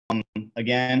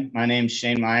Again, my name's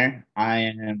Shane Meyer.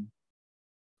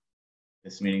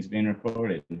 This meeting's being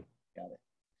recorded. Got it.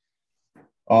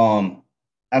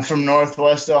 I'm from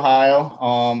Northwest Ohio.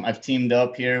 I've teamed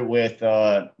up here with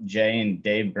Jay and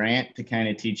Dave Brandt to kind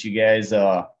of teach you guys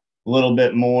a little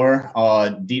bit more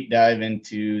deep dive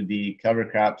into the cover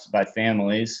crops by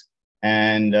families.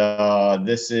 And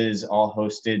this is all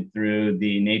hosted through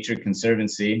the Nature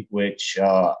Conservancy, which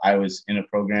I was in a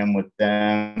program with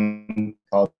them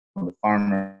called the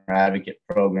Farmer Advocate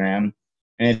Program.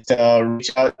 And it's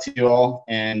reach out to you all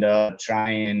and try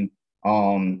and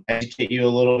educate you a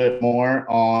little bit more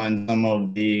on some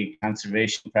of the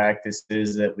conservation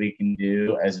practices that we can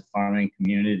do as a farming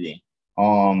community.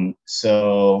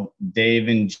 So Dave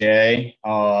and Jay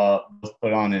both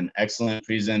put on an excellent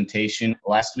presentation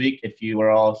last week. If you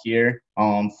were all here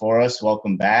for us,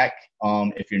 welcome back.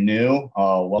 If you're new,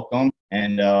 welcome.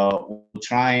 And we'll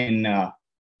try and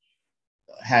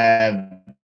have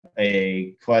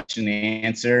a question and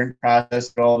answer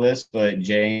process for all this, but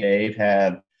Jay and Dave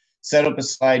have set up a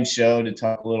slideshow to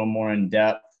talk a little more in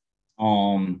depth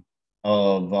on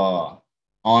the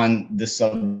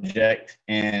subject,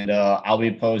 and I'll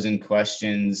be posing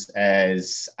questions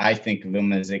as I think of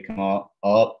them as they come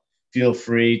up. Feel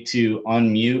free to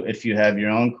unmute if you have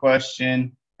your own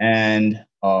question, and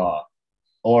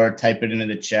or type it into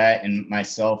the chat, and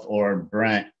myself or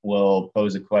Brent will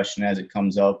pose a question as it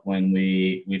comes up when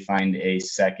we find a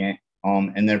second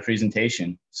in their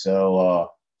presentation.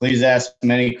 So please ask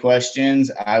many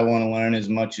questions. I want to learn as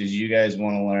much as you guys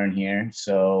want to learn here.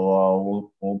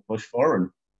 So we'll push forward.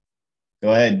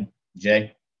 Go ahead,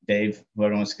 Jay, Dave,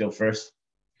 whoever wants to go first.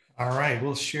 All right,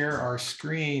 we'll share our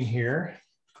screen here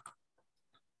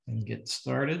and get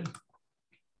started.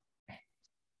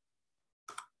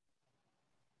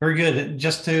 Very good.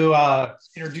 Just to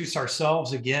introduce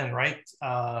ourselves again, right?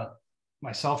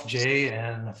 Myself, Jay,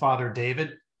 and Father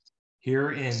David,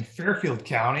 here in Fairfield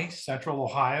County, Central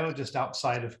Ohio, just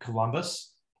outside of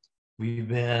Columbus. We've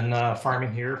been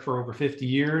farming here for over 50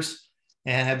 years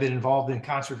and have been involved in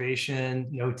conservation,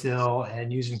 no-till,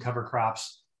 and using cover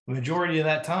crops the majority of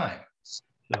that time.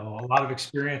 So a lot of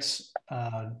experience.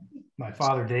 My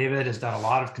father, David, has done a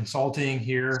lot of consulting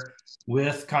here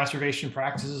with conservation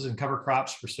practices and cover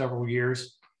crops for several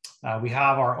years. We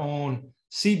have our own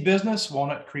seed business,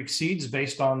 Walnut Creek Seeds,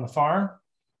 based on the farm.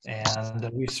 And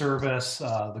we service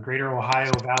the greater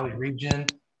Ohio Valley region,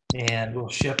 and we'll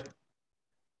ship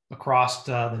across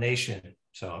the nation.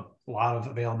 So a lot of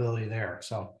availability there.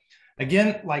 So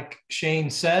again, like Shane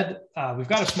said, we've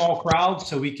got a small crowd,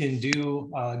 so we can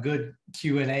do a good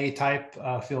Q&A type.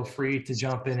 Feel free to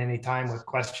jump in anytime with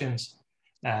questions,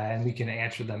 and we can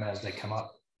answer them as they come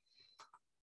up.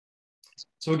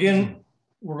 So again,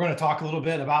 we're going to talk a little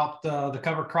bit about the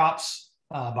cover crops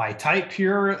by type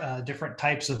here, different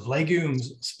types of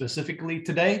legumes specifically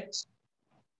today.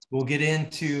 We'll get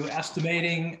into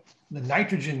estimating the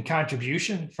nitrogen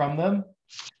contribution from them.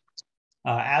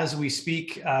 As we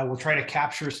speak, we'll try to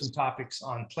capture some topics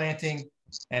on planting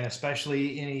and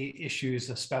especially any issues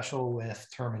special with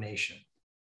termination.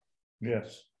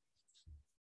 Yes.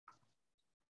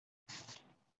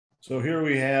 So here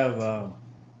we have a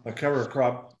cover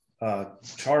crop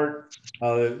chart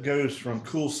that goes from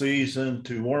cool season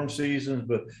to warm season,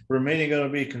 but we're mainly going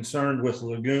to be concerned with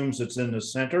legumes that's in the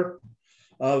center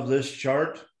of this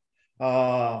chart,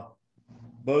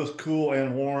 both cool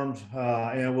and warm,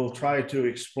 and we'll try to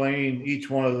explain each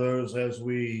one of those as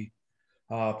we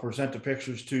present the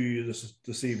pictures to you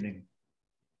this evening.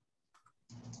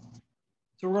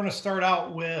 So we're going to start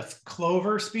out with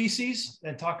clover species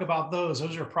and talk about those.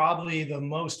 Those are probably the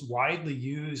most widely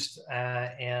used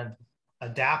and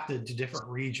adapted to different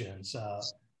regions.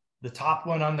 The top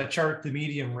one on the chart, the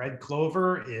medium red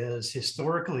clover, is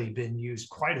historically been used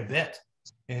quite a bit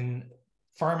in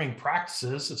farming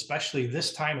practices, especially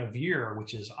this time of year,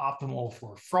 which is optimal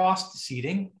for frost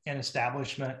seeding and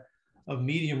establishment of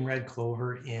medium red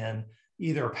clover in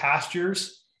either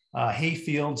pastures, hay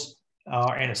fields,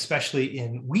 and especially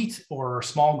in wheat or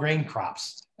small grain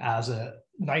crops as a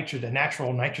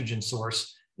natural nitrogen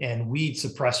source and weed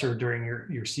suppressor during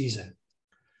your season.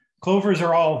 Clovers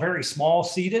are all very small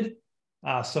seeded,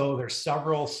 so there's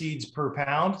several seeds per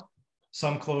pound.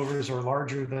 Some clovers are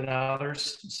larger than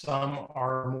others. Some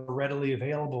are more readily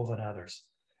available than others.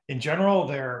 In general,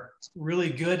 they're really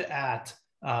good at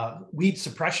weed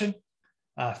suppression,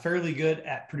 fairly good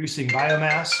at producing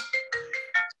biomass,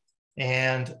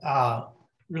 and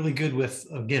really good with,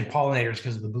 again, pollinators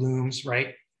because of the blooms,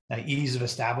 right? Ease of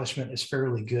establishment is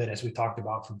fairly good, as we talked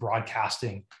about, for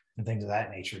broadcasting and things of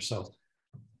that nature. So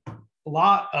a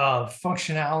lot of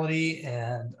functionality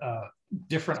and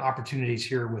different opportunities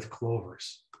here with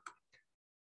clovers.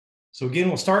 So again,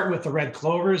 we'll start with the red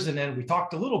clovers, and then we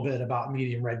talked a little bit about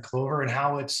medium red clover and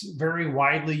how it's very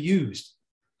widely used.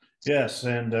 Yes,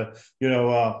 and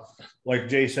like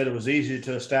Jay said, it was easy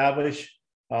to establish.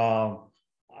 We don't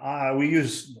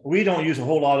use a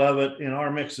whole lot of it in our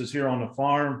mixes here on the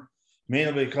farm,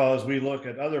 mainly because we look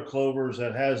at other clovers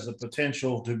that has the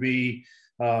potential to be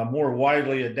more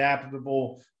widely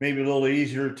adaptable, maybe a little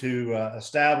easier to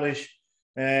establish,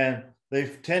 and they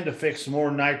tend to fix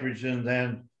more nitrogen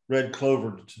than red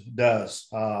clover does.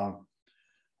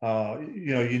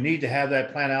 You need to have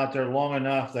that plant out there long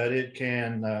enough that it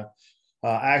can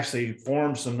actually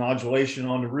form some nodulation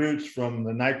on the roots from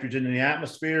the nitrogen in the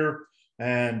atmosphere.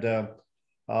 And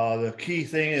the key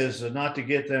thing is not to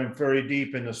get them very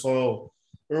deep in the soil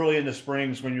early in the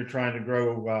springs when you're trying to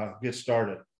grow, get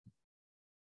started.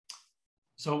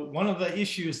 So one of the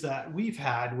issues that we've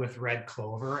had with red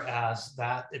clover is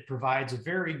that it provides a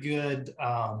very good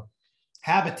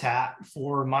habitat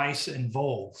for mice and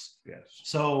voles. Yes.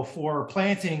 So for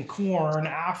planting corn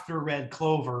after red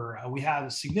clover, we have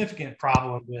a significant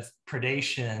problem with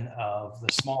predation of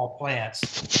the small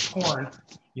plants, corn,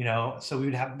 so we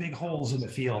would have big holes in the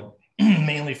field,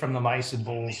 mainly from the mice and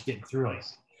voles getting through it.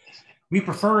 We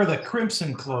prefer the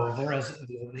crimson clover as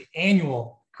the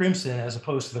annual crimson as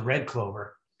opposed to the red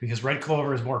clover, because red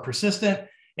clover is more persistent,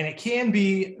 and it can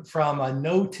be, from a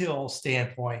no-till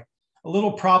standpoint, a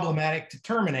little problematic to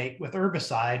terminate with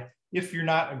herbicide if you're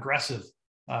not aggressive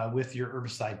with your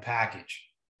herbicide package.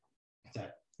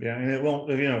 Yeah, and it won't,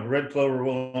 red clover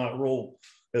will not roll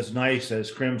as nice as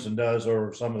crimson does,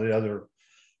 or some of the other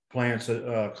plants,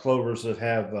 clovers that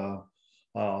have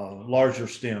larger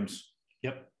stems.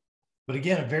 Yep. But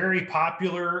again, a very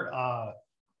popular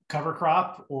cover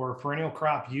crop or perennial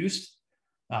crop use.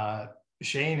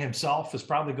 Shane himself is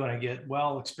probably going to get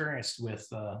well experienced with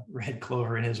red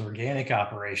clover in his organic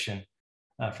operation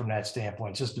from that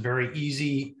standpoint. Just a very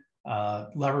easy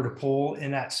lever to pull in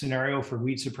that scenario for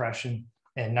weed suppression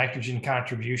and nitrogen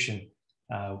contribution,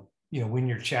 when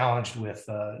you're challenged with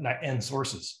end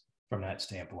sources from that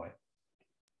standpoint.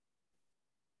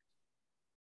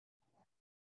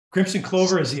 Crimson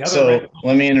clover is the other. So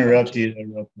let me interrupt you there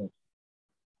real quick.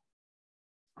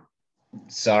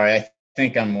 Sorry, I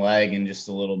think I'm lagging just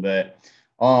a little bit.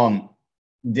 You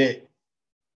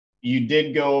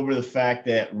did go over the fact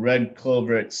that red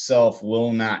clover itself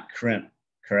will not crimp,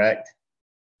 correct?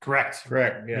 Correct.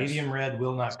 Yes. Medium red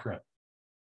will not crimp.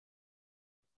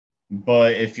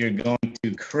 But if you're going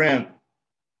to crimp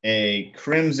a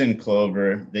crimson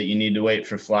clover, that you need to wait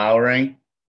for flowering.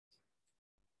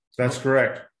 That's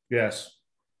correct. Yes.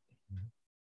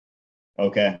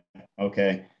 Okay.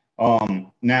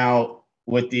 Now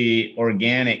with the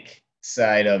organic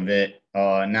side of it,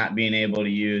 not being able to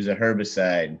use a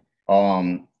herbicide,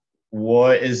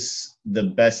 what is the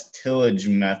best tillage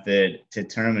method to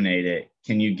terminate it?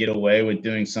 Can you get away with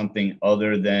doing something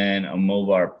other than a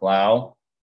mobile plow?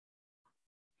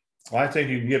 I think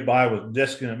you can get by with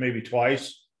disking it maybe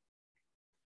twice.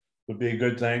 Would be a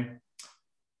good thing.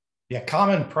 Yeah,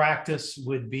 common practice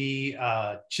would be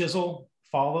chisel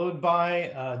followed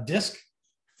by disc.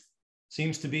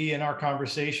 Seems to be in our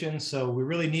conversation. So we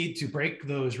really need to break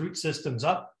those root systems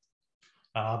up.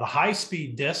 The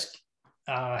high-speed disc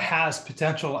has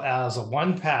potential as a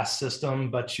one-pass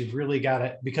system, but you've really got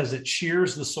it because it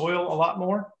shears the soil a lot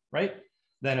more, right,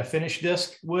 than a finished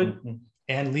disc would,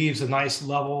 and leaves a nice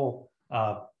level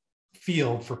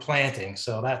field for planting.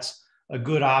 So that's a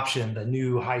good option, the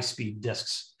new high-speed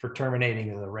discs for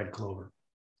terminating the red clover.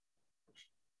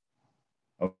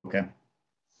 Okay.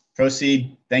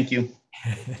 Proceed. Thank you.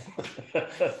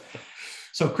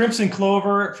 So crimson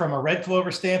clover from a red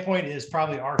clover standpoint is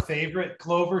probably our favorite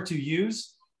clover to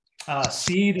use.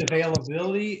 Seed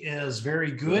availability is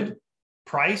very good.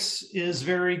 Price is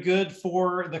very good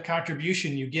for the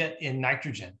contribution you get in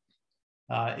nitrogen.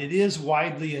 It is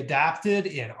widely adapted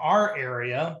in our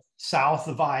area south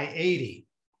of I-80.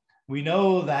 We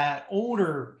know that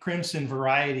older crimson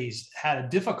varieties had a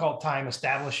difficult time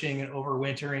establishing and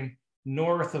overwintering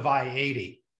north of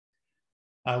I-80.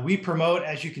 We promote,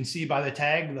 as you can see by the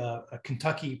tag, the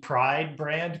Kentucky Pride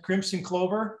brand crimson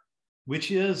clover,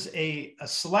 which is a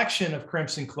selection of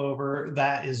crimson clover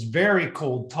that is very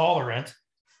cold tolerant,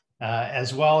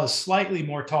 as well as slightly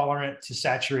more tolerant to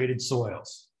saturated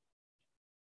soils.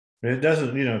 It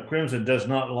doesn't, crimson does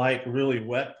not like really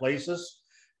wet places.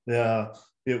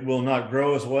 It will not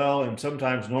grow as well, and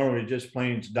sometimes normally just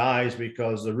plain dies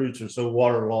because the roots are so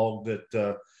waterlogged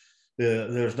that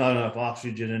there's not enough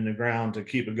oxygen in the ground to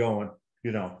keep it going.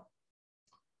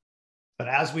 But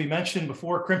as we mentioned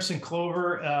before, crimson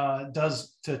clover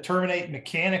does to terminate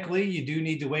mechanically, you do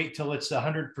need to wait till it's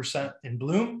 100% in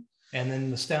bloom, and then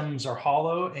the stems are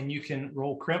hollow and you can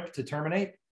roll crimp to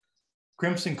terminate.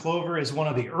 Crimson clover is one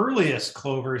of the earliest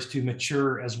clovers to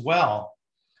mature as well.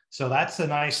 So that's a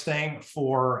nice thing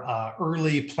for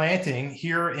early planting.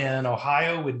 Here in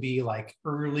Ohio would be like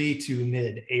early to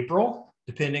mid-April,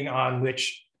 depending on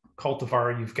which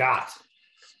cultivar you've got.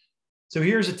 So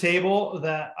here's a table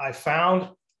that I found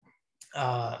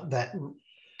that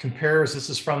compares, this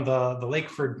is from the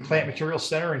Lakeford Plant Materials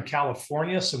Center in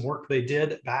California, some work they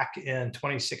did back in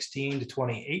 2016 to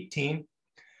 2018.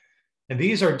 And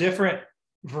these are different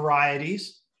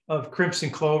varieties of crimson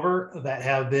clover that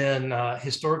have been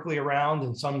historically around,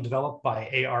 and some developed by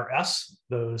ARS.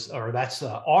 That's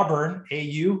Auburn.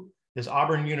 AU is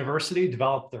Auburn University,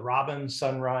 developed the Robin,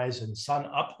 Sunrise, and Sun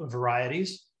Up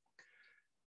varieties.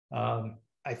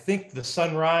 I think the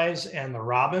Sunrise and the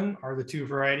Robin are the two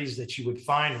varieties that you would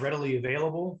find readily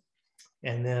available.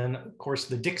 And then, of course,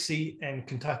 the Dixie and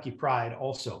Kentucky Pride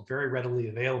also very readily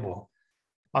available.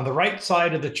 On the right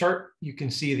side of the chart, you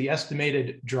can see the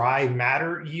estimated dry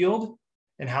matter yield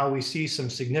and how we see some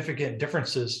significant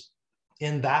differences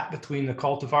in that between the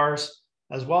cultivars,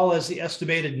 as well as the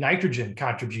estimated nitrogen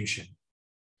contribution.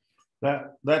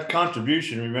 That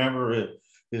contribution, remember,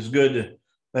 is good.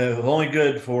 Only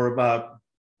good for about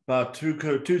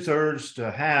 2/3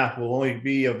 to half will only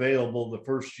be available the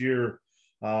first year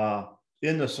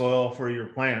in the soil for your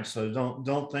plants. So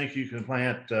don't think you can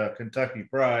plant Kentucky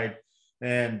Pride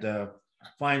and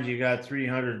find you got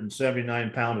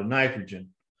 379 pounds of nitrogen.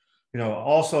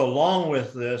 Also along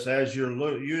with this, as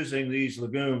you're using these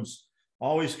legumes,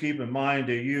 always keep in mind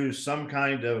to use some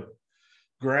kind of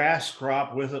grass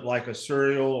crop with it, like a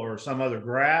cereal or some other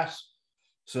grass,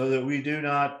 so that we do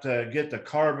not get the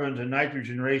carbon to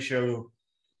nitrogen ratio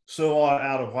so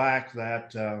out of whack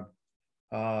that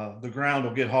the ground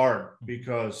will get hard.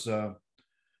 Because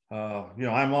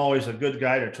I'm always a good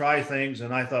guy to try things,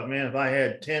 and I thought, man, if I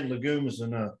had 10 legumes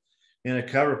in a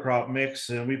cover crop mix,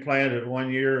 and we planted it one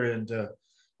year, and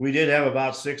we did have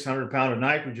about 600 pounds of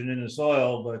nitrogen in the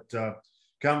soil, but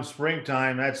come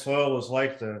springtime, that soil was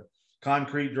like the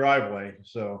concrete driveway.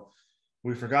 So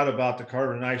we forgot about the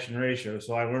carbon nitrogen ratio.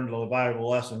 So I learned a valuable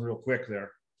lesson real quick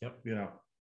there. Yep.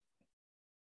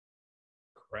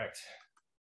 Correct.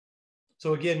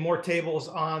 So again, more tables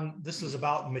on, this is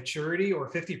about maturity or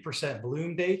 50%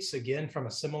 bloom dates, again, from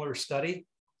a similar study.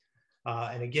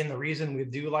 And again, the reason we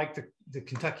do like the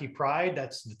Kentucky Pride,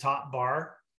 that's the top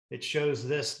bar. It shows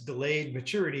this delayed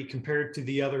maturity compared to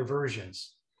the other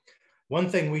versions. One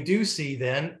thing we do see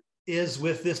then is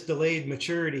with this delayed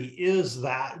maturity is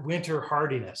that winter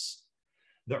hardiness.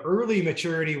 The early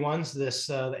maturity ones, the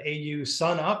AU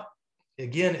Sun Up,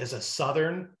 again, is a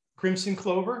southern crimson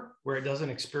clover where it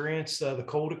doesn't experience the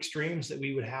cold extremes that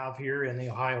we would have here in the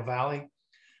Ohio Valley.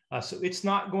 So it's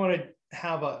not going to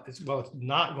have it's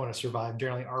not going to survive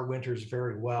generally our winters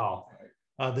very well.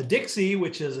 The Dixie,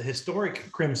 which is a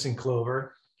historic crimson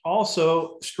clover,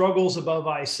 also struggles above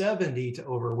I-70 to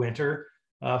overwinter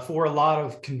for a lot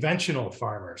of conventional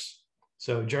farmers.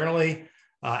 So generally,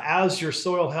 as your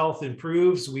soil health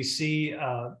improves, we see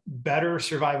better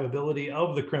survivability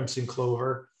of the crimson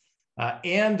clover.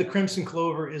 And the crimson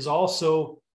clover is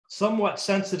also somewhat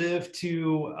sensitive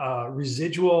to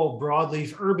residual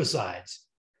broadleaf herbicides.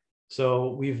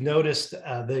 So we've noticed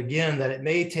that it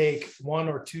may take 1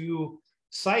 or 2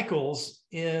 cycles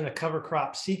in a cover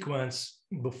crop sequence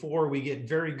before we get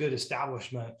very good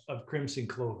establishment of crimson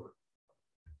clover.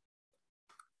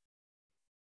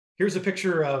 Here's a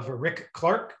picture of Rick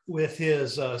Clark with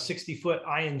his 60-foot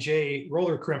I&J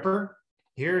roller crimper.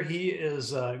 Here he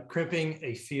is crimping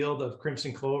a field of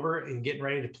crimson clover and getting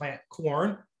ready to plant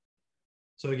corn.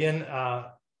 So again,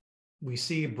 we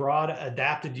see broad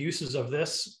adapted uses of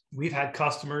this. We've had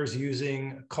customers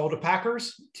using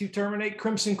cultipackers to terminate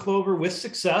crimson clover with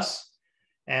success.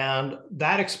 And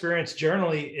that experience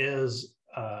generally is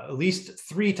at least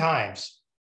 3 times.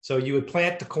 So you would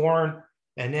plant the corn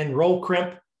and then roll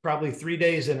crimp probably 3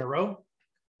 days in a row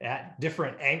at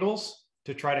different angles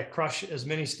to try to crush as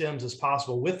many stems as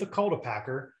possible with the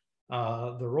cultipacker.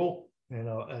 The roll,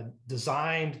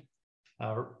 designed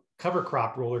cover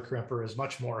crop roller crimper is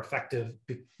much more effective,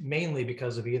 mainly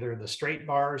because of either the straight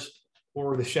bars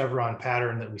or the chevron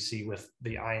pattern that we see with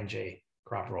the I&J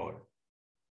crop roller.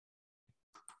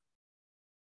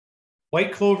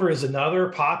 White clover is another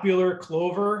popular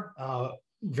clover,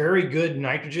 very good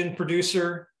nitrogen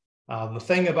producer. The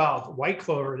thing about white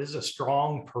clover, it is a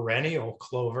strong perennial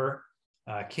clover,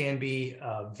 can be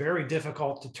very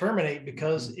difficult to terminate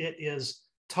because it is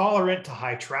tolerant to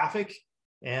high traffic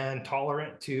and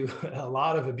tolerant to a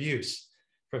lot of abuse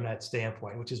from that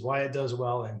standpoint, which is why it does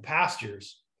well in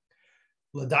pastures.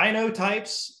 Ladino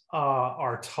types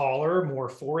are taller, more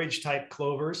forage type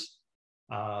clovers.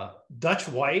 Dutch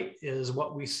white is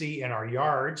what we see in our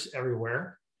yards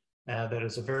everywhere. That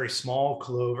is a very small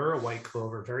clover, a white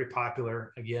clover, very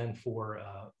popular, again, for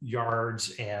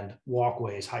yards and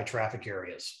walkways, high traffic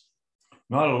areas.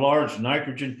 Not a large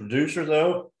nitrogen producer,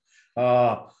 though.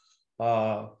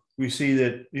 We see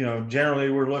that, generally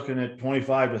we're looking at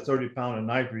 25 to 30 pounds of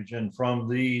nitrogen from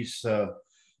these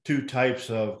two types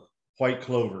of white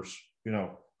clovers,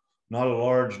 not a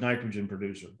large nitrogen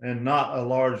producer and not a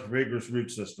large vigorous root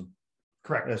system.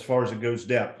 Correct. As far as it goes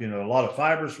depth, a lot of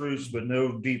fibrous roots, but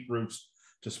no deep roots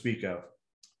to speak of.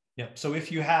 Yep. So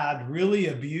if you had really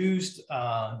abused,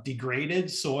 degraded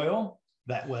soil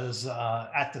that was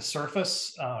at the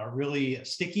surface, really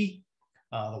sticky,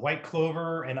 the white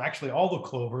clover, and actually all the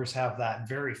clovers have that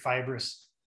very fibrous,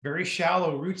 very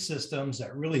shallow root systems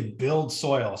that really build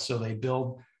soil. So they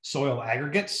build soil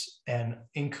aggregates and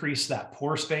increase that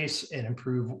pore space and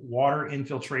improve water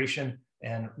infiltration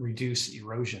and reduce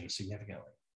erosion significantly.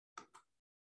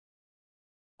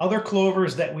 Other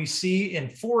clovers that we see in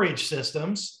forage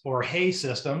systems or hay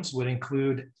systems would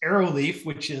include arrowleaf,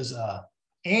 which is an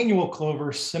annual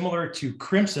clover similar to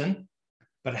crimson,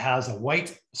 but has a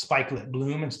white spikelet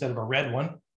bloom instead of a red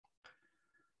one.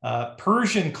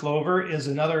 Persian clover is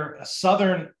another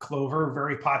southern clover,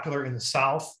 very popular in the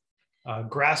South.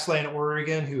 Grassland,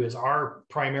 Oregon, who is our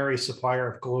primary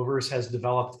supplier of clovers, has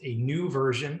developed a new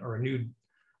version or a new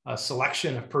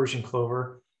selection of Persian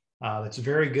clover that's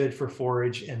very good for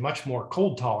forage and much more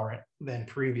cold tolerant than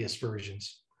previous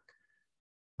versions.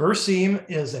 Berseem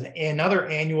is another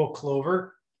annual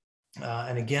clover.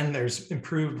 And again, there's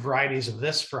improved varieties of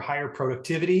this for higher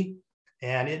productivity,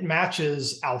 and it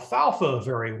matches alfalfa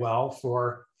very well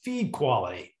for feed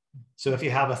quality. So if you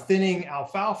have a thinning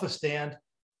alfalfa stand,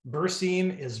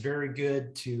 Berseem is very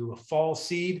good to fall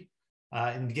seed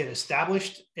and get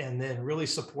established, and then really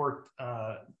support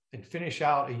and finish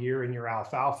out a year in your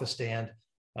alfalfa stand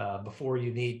before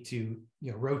you need to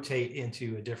rotate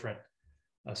into a different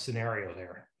scenario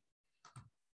there.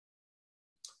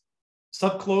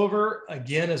 Subclover,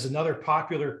 again, is another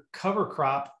popular cover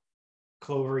crop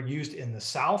clover used in the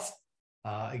South.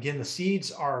 Again, the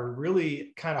seeds are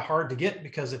really kind of hard to get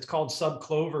because it's called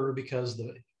subclover because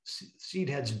the seed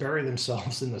heads bury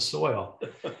themselves in the soil.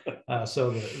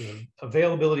 So the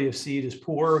availability of seed is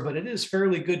poor, but it is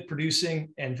fairly good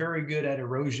producing and very good at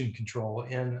erosion control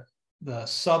in the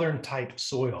southern type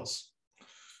soils.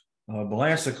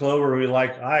 Balanza clover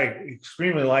I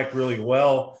extremely like really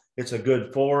well. It's a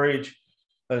good forage.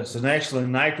 It's an excellent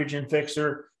nitrogen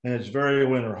fixer, and it's very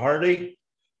winter hardy.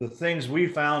 The things we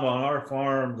found on our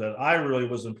farm that I really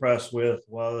was impressed with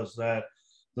was that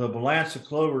the Balanza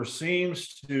clover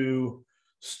seems to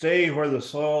stay where the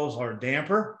soils are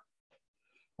damper.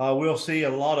 We'll see a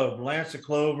lot of Balanza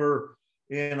clover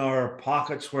in our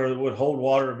pockets where it would hold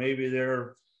water. Maybe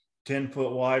they're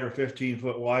 10-foot wide or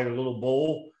 15-foot wide, a little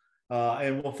bowl.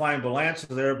 And we'll find Balanza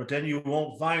there, but then you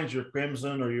won't find your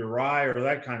crimson or your rye or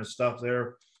that kind of stuff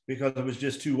there because it was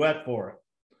just too wet for it.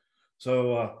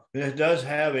 So it does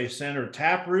have a center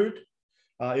taproot.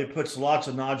 It puts lots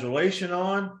of nodulation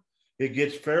on. It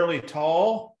gets fairly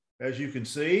tall, as you can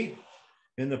see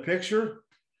in the picture.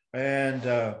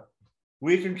 And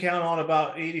we can count on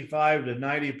about 85 to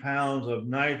 90 pounds of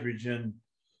nitrogen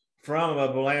from a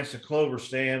Balanza clover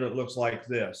stand that looks like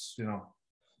this,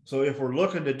 So if we're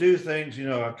looking to do things,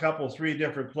 a couple, 3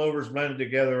 different clovers blended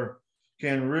together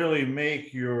can really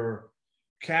make your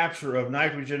capture of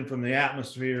nitrogen from the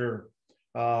atmosphere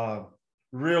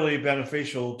really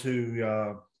beneficial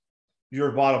to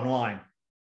your bottom line.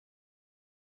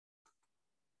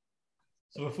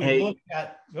 So if we look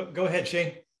at, go ahead,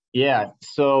 Shane. Yeah.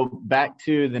 So back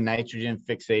to the nitrogen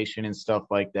fixation and stuff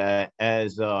like that,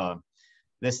 as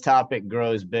this topic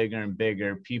grows bigger and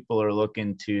bigger, people are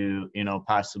looking to,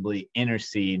 possibly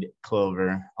interseed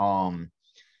clover,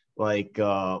 like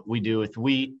we do with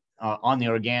wheat. On the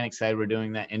organic side, we're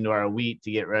doing that into our wheat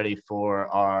to get ready for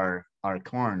our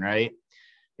corn, right?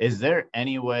 Is there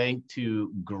any way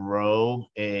to grow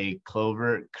a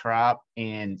clover crop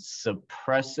and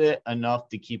suppress it enough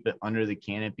to keep it under the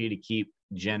canopy to keep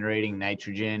generating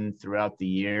nitrogen throughout the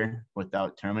year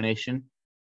without termination?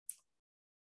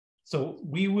 So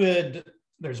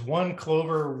there's one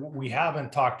clover we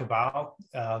haven't talked about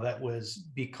that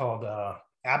be called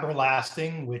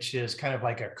Aberlasting, which is kind of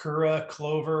like a Kura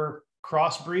clover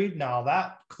crossbreed. Now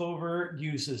that clover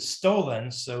uses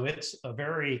stolons, so it's a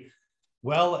very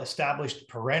well-established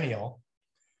perennial.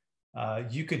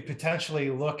 You could potentially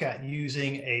look at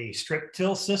using a strip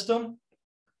till system.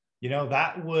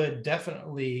 That would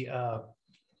definitely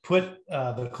put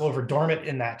the clover dormant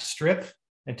in that strip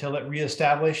until it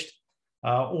reestablished,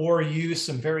 or use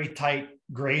some very tight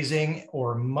grazing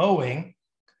or mowing,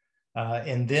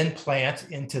 and then plant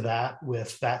into that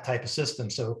with that type of system.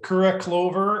 So Kura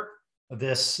clover,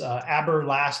 this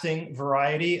aber-lasting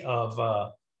variety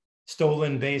of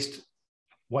stolon-based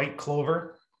white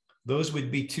clover, those would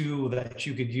be two that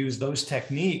you could use those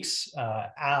techniques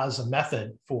as a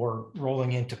method for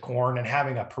rolling into corn and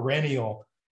having a perennial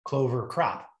clover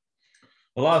crop.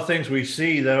 A lot of things we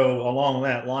see, though, along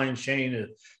that line chain is,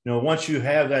 once you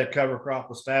have that cover crop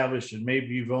established and maybe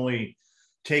you've only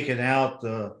taken out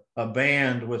a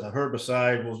band with a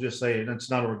herbicide, we'll just say it's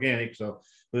not organic. So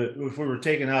if we were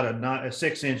taking out a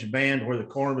 6-inch band where the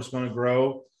corn was going to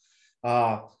grow,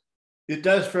 it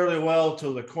does fairly well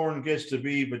till the corn gets to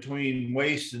be between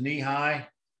waist and knee high.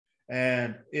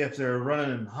 And if they're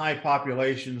running high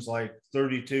populations like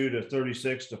 32 to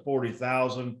 36 to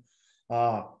 40,000,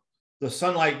 the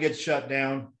sunlight gets shut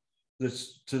down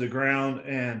to the ground,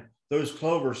 and those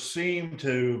clovers seem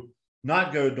to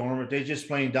not go dormant. They just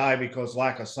plain die because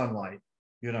lack of sunlight.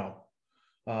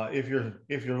 If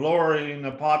you're lowering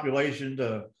the population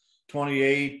to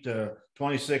 28 to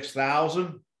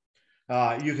 26,000,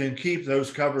 you can keep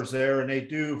those covers there, and they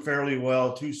do fairly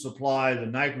well to supply the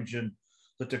nitrogen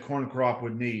that the corn crop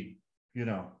would need.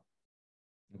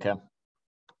 Okay.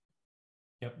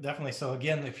 Yep, definitely. So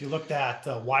again, if you looked at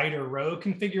wider row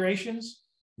configurations,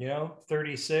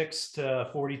 36 to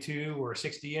 42 or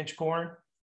 60-inch corn,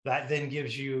 that then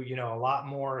gives you, a lot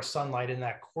more sunlight in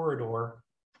that corridor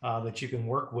that you can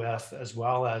work with, as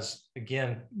well as,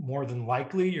 again, more than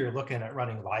likely, you're looking at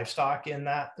running livestock in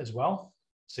that as well.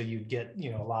 So you'd get,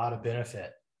 a lot of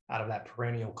benefit out of that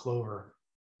perennial clover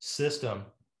system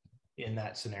in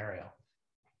that scenario.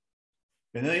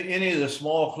 And any of the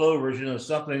small clovers,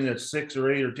 something that's 6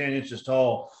 or 8 or 10 inches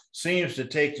tall seems to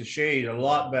take the shade a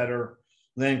lot better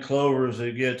than clovers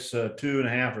that gets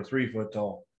 2.5 or 3 foot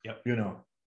tall. Yep.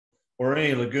 Or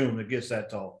any legume that gets that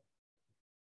tall.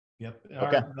 Yep.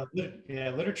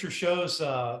 Okay. Literature shows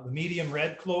the medium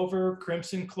red clover,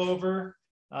 crimson clover,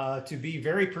 to be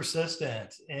very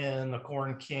persistent in the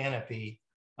corn canopy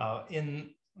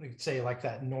in, say, like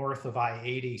that north of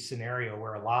I-80 scenario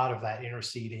where a lot of that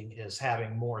interseeding is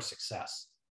having more success.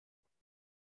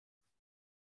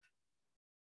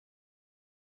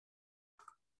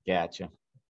 Gotcha.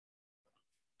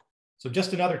 So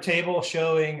just another table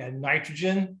showing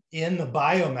nitrogen in the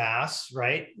biomass,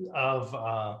 right,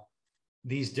 of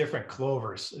these different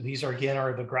clovers. These are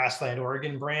the Grassland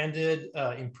Oregon branded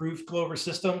improved clover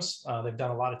systems. They've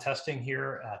done a lot of testing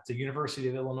here at the University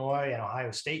of Illinois and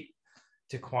Ohio State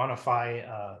to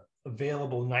quantify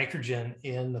available nitrogen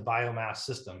in the biomass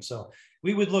system. So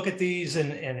we would look at these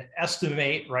and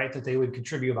estimate, right, that they would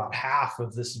contribute about half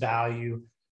of this value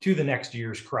to the next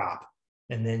year's crop.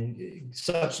 And then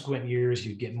subsequent years,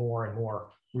 you get more and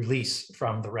more release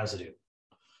from the residue.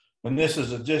 And this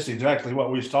is just exactly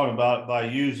what we was talking about by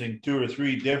using 2 or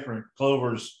 3 different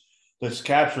clovers that's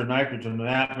capture nitrogen in the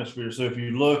atmosphere. So if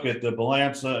you look at the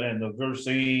Balanza and the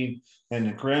Versine and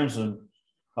the Crimson,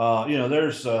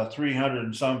 there's 300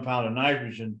 and some pound of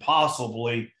nitrogen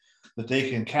possibly that they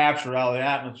can capture out of the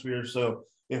atmosphere. So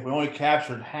if we only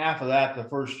captured half of that the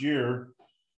first year,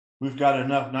 we've got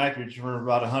enough nitrogen for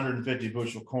about 150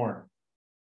 bushel corn.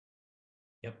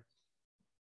 Yep.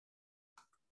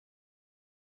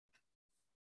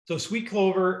 So sweet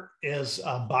clover is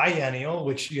biennial,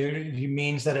 which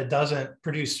means that it doesn't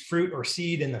produce fruit or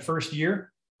seed in the first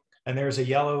year. And there's a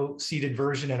yellow seeded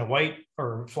version and a white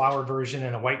or flowered version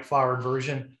and a white flowered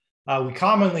version. We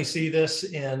commonly see this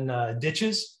in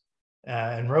ditches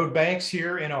and road banks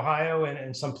here in Ohio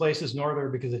and some places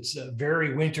northern because it's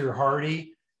very winter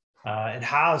hardy. It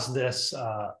has this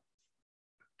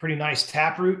pretty nice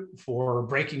taproot for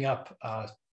breaking up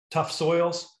tough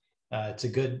soils. It's a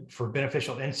good for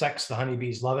beneficial insects. The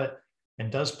honeybees love it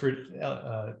and does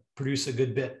produce a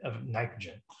good bit of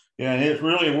nitrogen. Yeah, and it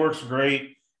really works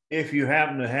great if you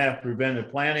happen to have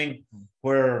preventive planting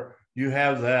where you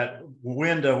have that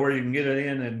window where you can get it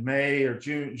in May or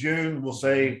June, we'll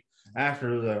say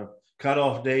after the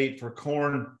cutoff date for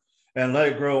corn, and let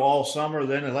it grow all summer,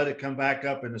 then let it come back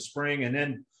up in the spring and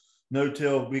then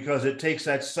no-till, because it takes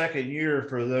that second year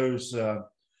for the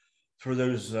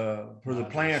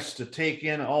plants to take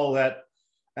in all that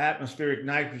atmospheric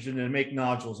nitrogen and make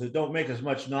nodules. It don't make as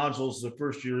much nodules the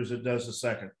first year as it does the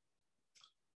second.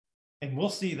 And we'll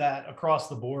see that across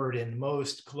the board in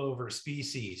most clover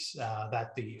species,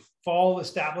 that the fall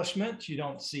establishment, you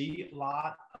don't see a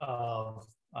lot of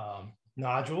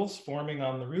nodules forming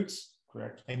on the roots.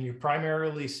 Correct. And you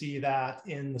primarily see that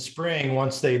in the spring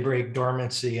once they break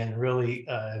dormancy and really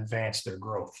advance their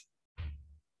growth.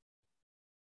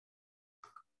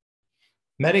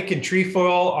 Medic and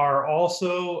trefoil are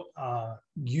also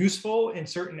useful in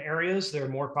certain areas. They're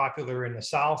more popular in the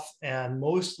South and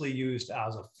mostly used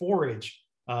as a forage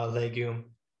legume,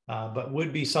 but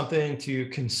would be something to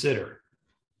consider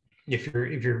if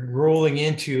you're rolling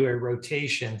into a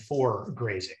rotation for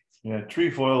grazing. Yeah,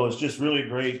 trefoil is just really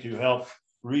great to help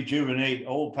rejuvenate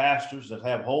old pastures that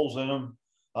have holes in them.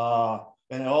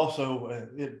 And also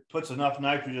it puts enough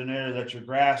nitrogen there that your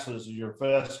grasses, your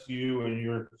fescue and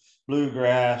your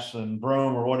bluegrass and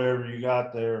brome or whatever you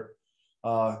got there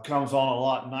comes on a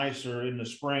lot nicer in the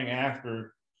spring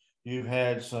after you've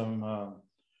had some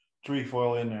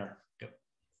trefoil in there. Yep.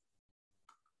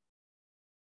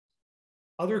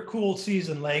 Other cool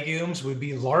season legumes would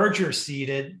be larger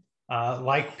seeded,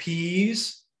 like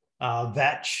peas,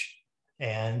 vetch,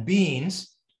 and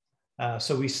beans.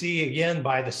 So we see again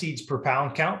by the seeds per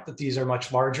pound count that these are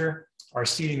much larger. Our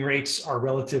seeding rates are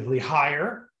relatively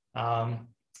higher.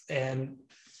 And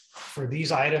for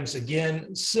these items,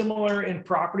 again, similar in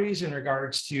properties in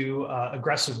regards to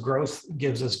aggressive growth,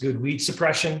 gives us good weed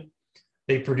suppression.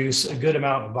 They produce a good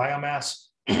amount of biomass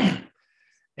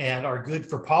and are good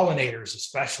for pollinators,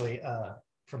 especially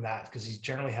from that, because these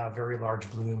generally have very large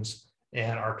blooms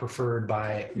and are preferred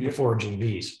by foraging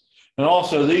bees. And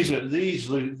also these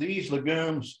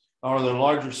legumes are the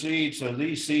larger seeds. So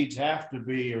these seeds have to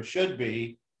be or should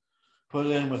be put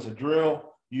in with a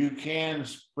drill. You can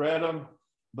spread them,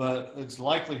 but it's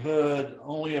likelihood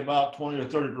only about 20 or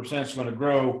 30% is going to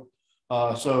grow.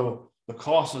 So the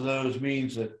cost of those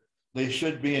means that they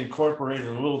should be incorporated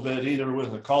a little bit, either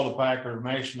with a cultipacker,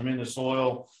 mashing them in the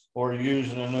soil, or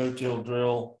using a no-till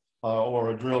drill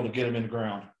or a drill to get them in the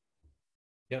ground.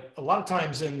 Yep. A lot of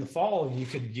times in the fall, you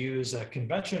could use a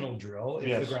conventional drill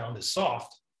if the ground is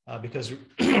soft, because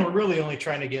we're really only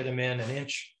trying to get them in an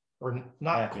inch, or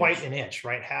not quite an inch,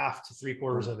 right? 1/2 to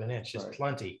 3/4 of an inch is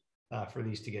plenty for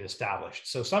these to get established.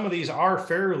 So some of these are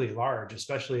fairly large,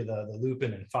 especially the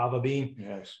lupin and fava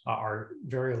bean are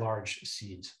very large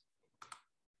seeds.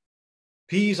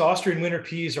 Peas, Austrian winter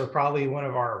peas, are probably one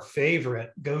of our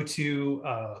favorite go-to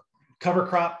cover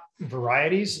crop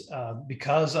varieties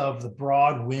because of the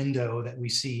broad window that we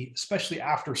see, especially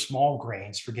after small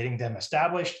grains, for getting them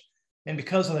established, and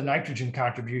because of the nitrogen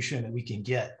contribution that we can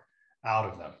get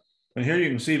out of them. And here you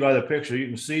can see by the picture, you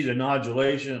can see the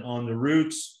nodulation on the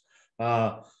roots.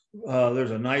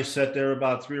 There's a nice set there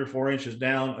about 3 or 4 inches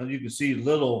down, and you can see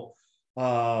little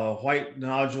white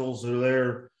nodules that are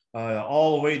there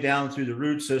all the way down through the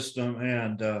root system.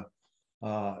 And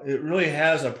it really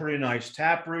has a pretty nice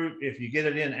tap root if you get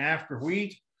it in after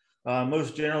wheat.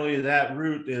 Most generally, that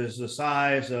root is the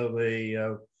size of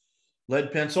a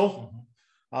lead pencil.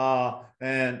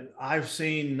 And I've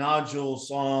seen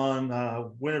nodules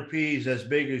on winter peas as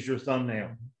big as your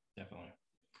thumbnail. Definitely.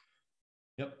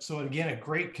 Yep. So again, a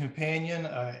great companion.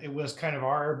 It was kind of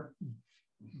our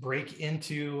break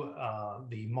into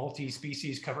the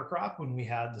multi-species cover crop when we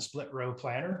had the split row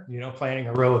planter, planting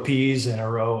a row of peas and a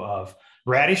row of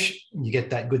radish. You get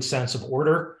that good sense of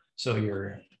order. So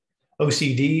your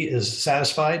OCD is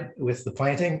satisfied with the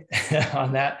planting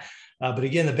on that. But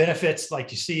again, the benefits,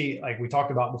 like you see, like we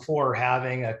talked about before,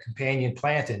 having a companion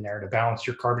plant in there to balance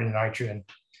your carbon and nitrogen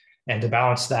and to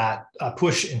balance that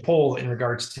push and pull in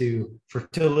regards to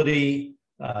fertility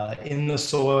in the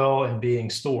soil and being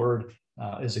stored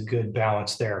is a good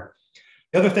balance there.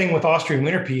 The other thing with Austrian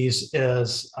winter peas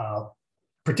is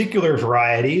particular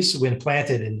varieties, when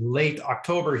planted in late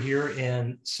October here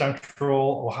in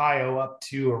central Ohio up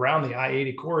to around the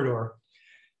I-80 corridor,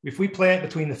 if we plant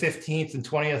between the 15th and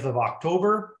 20th of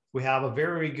October, we have a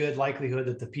very good likelihood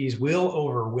that the peas will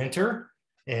overwinter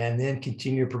and then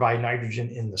continue to provide nitrogen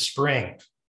in the spring.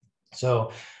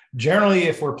 So generally,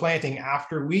 if we're planting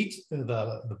after wheat,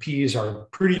 the peas are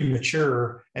pretty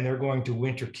mature and they're going to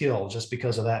winter kill just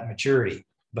because of that maturity.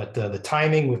 But the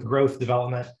timing with growth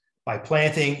development by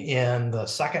planting in the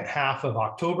second half of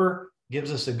October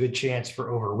gives us a good chance for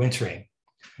overwintering.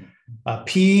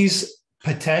 Peas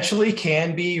potentially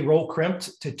can be roll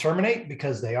crimped to terminate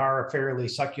because they are a fairly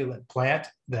succulent plant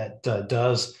that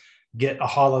does get a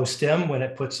hollow stem when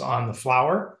it puts on the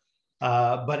flower.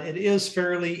 But it is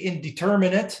fairly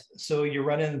indeterminate. So you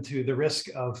run into the risk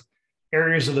of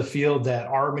areas of the field that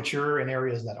are mature and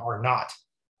areas that are not.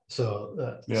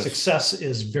 So success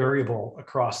is variable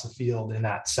across the field in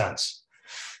that sense.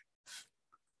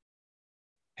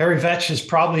 Hairy vetch is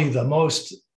probably the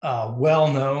most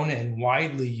well-known and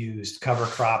widely used cover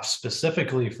crop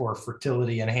specifically for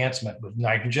fertility enhancement with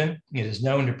nitrogen. It is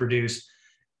known to produce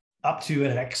up to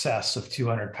in excess of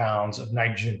 200 pounds of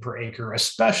nitrogen per acre,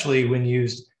 especially when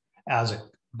used as a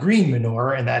green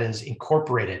manure, and that is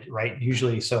incorporated, right?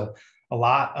 Usually, so a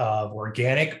lot of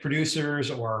organic producers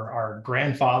or our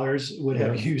grandfathers would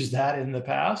have used that in the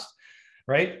past,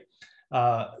 right?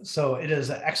 So it is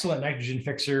an excellent nitrogen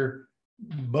fixer.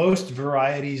 Most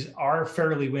varieties are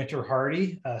fairly winter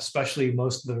hardy, especially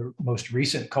most of the most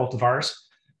recent cultivars.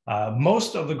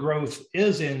 Most of the growth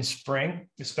is in spring,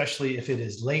 especially if it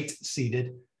is late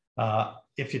seeded.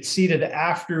 If it's seeded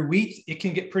after wheat, it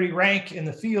can get pretty rank in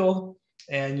the field,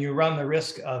 and you run the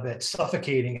risk of it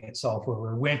suffocating itself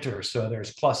over winter. So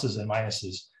there's pluses and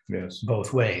minuses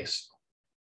both ways.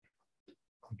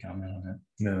 Comment on that?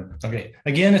 No. Okay.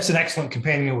 Again, it's an excellent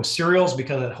companion with cereals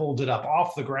because it holds it up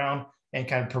off the ground and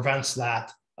kind of prevents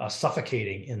that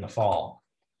suffocating in the fall.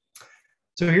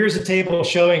 So here's a table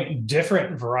showing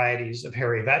different varieties of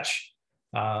hairy vetch.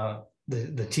 The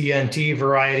TNT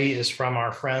variety is from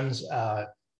our friends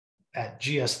at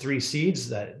GS3 Seeds.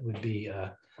 That would be,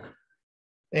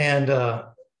 the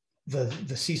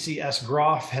CCS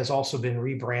Groff has also been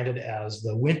rebranded as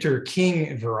the Winter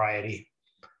King variety.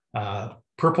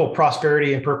 Purple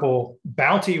Prosperity and Purple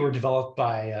Bounty were developed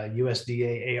by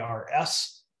USDA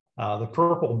ARS. The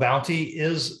Purple Bounty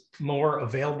is more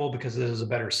available because it is a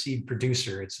better seed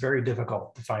producer. It's very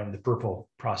difficult to find the Purple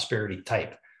Prosperity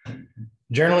type.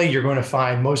 Generally, you're going to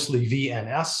find mostly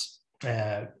VNS,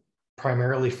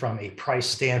 primarily from a price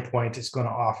standpoint. It's going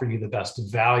to offer you the best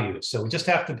value. So we just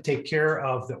have to take care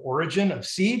of the origin of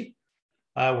seed.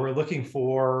 We're looking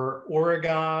for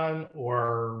Oregon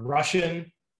or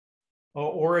Russian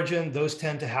origin. Those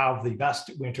tend to have the best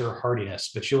winter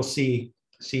hardiness, but you'll see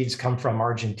seeds come from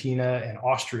Argentina and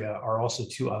Austria are also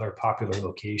two other popular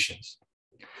locations.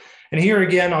 And here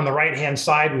again, on the right-hand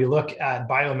side, we look at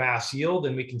biomass yield,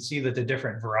 and we can see that the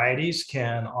different varieties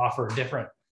can offer different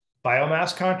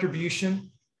biomass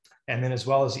contribution, and then as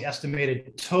well as the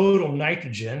estimated total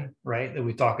nitrogen, right, that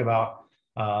we talk about,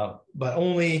 but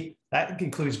only that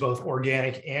includes both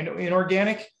organic and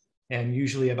inorganic. And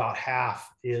usually about half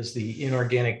is the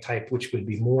inorganic type, which would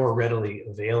be more readily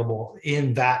available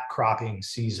in that cropping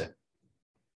season.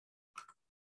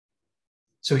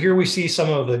 So here we see some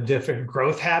of the different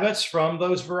growth habits from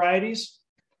those varieties.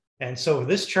 And so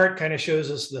this chart kind of shows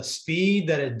us the speed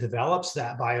that it develops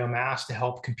that biomass to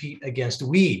help compete against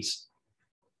weeds.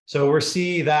 So we'll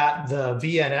see that the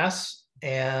VNS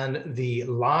and the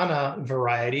Lana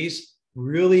varieties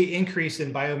really increase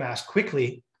in biomass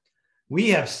quickly. We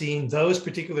have seen those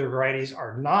particular varieties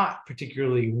are not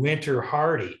particularly winter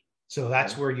hardy. So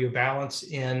that's where you balance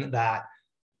in that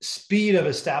speed of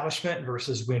establishment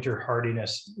versus winter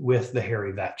hardiness with the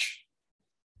hairy vetch.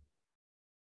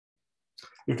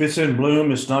 If it's in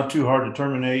bloom, it's not too hard to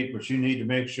terminate, but you need to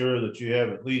make sure that you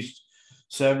have at least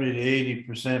 70 to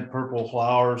 80% purple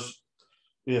flowers.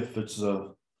 If it's a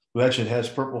vetch, it has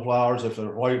purple flowers. If it's a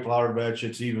white flower vetch,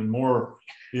 it's even more.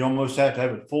 You almost have to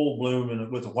have it full bloom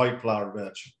with a white flower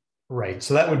vetch. Right.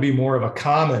 So that would be more of a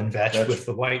common vetch with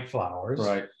the white flowers.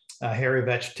 Right. Hairy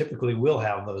vetch typically will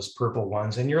have those purple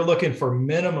ones, and you're looking for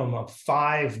minimum of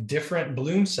 5 different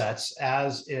bloom sets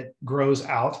as it grows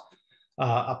out.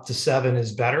 Up to 7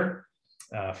 is better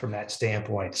from that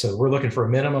standpoint. So we're looking for a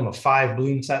minimum of 5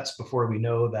 bloom sets before we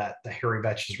know that the hairy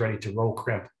vetch is ready to roll,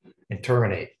 crimp, and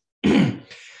terminate.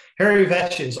 Hairy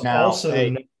vetch is now,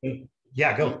 also,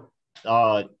 yeah, go.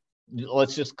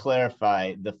 Let's just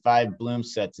clarify, the 5 bloom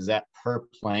sets, is that per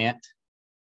plant?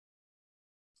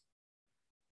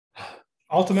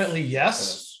 Ultimately,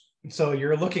 yes. So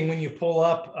you're looking, when you pull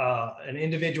up an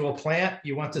individual plant,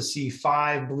 you want to see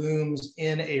 5 blooms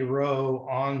in a row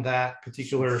on that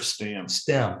particular stem.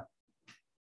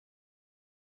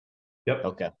 Yep.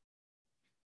 Okay.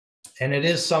 And it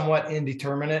is somewhat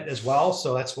indeterminate as well.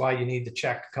 So that's why you need to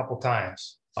check a couple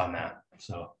times on that.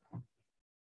 So,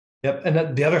 yep.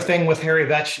 And the other thing with hairy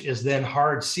vetch is then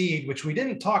hard seed, which we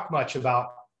didn't talk much about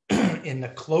in the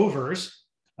clovers,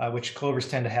 which clovers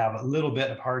tend to have a little bit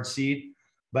of hard seed.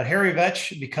 But hairy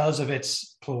vetch, because of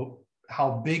its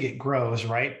how big it grows,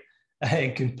 right,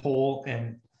 it can pull.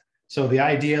 And so the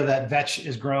idea that vetch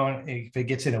is grown, if it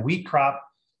gets in a wheat crop,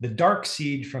 the dark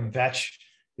seed from vetch,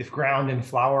 if ground in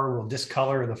flour, will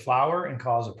discolor the flour and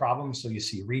cause a problem. So you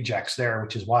see rejects there,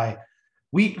 which is why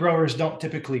wheat growers don't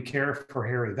typically care for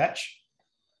hairy vetch.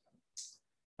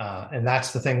 And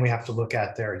that's the thing we have to look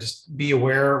at there. Just be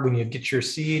aware when you get your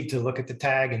seed to look at the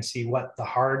tag and see what the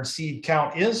hard seed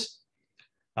count is.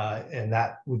 And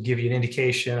that would give you an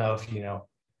indication of,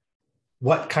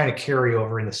 what kind of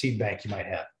carryover in the seed bank you might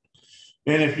have.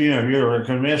 And if you're a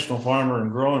conventional farmer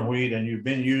and growing wheat and you've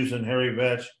been using hairy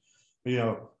vetch,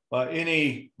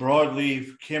 any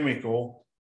broadleaf chemical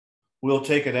will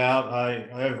take it out.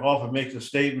 I often make the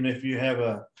statement, if you have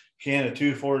a can of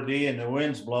 2,4-D and the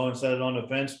wind's blowing, set it on the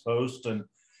fence post, and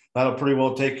that'll pretty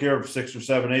well take care of 6 or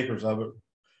 7 acres of it.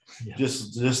 Yeah.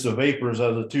 Just the vapors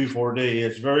of the 2,4-D.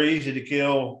 It's very easy to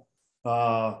kill,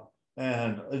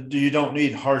 and you don't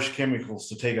need harsh chemicals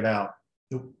to take it out.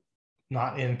 Nope.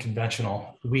 Not in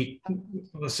conventional wheat.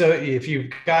 So if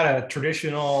you've got a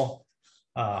traditional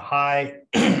high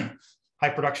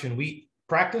production wheat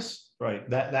practice, right,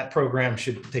 that program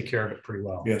should take care of it pretty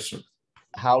well. Yes, sir.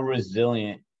 How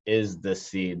resilient is the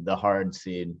seed, the hard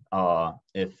seed,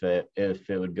 if it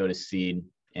would go to seed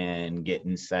and get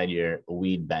inside your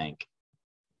weed bank?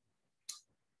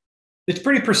 It's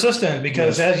pretty persistent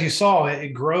because, yes, as you saw, it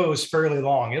grows fairly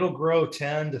long. It'll grow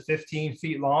 10 to 15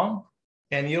 feet long,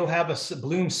 and you'll have a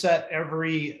bloom set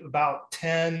every about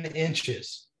 10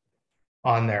 inches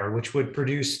on there, which would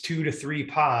produce 2 to 3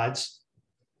 pods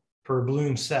per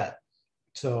bloom set.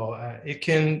 So it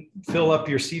can fill up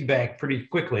your seed bank pretty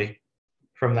quickly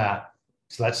from that.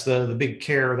 So that's the big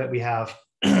care that we have,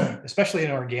 especially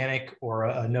in organic or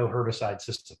a no herbicide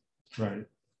system. Right.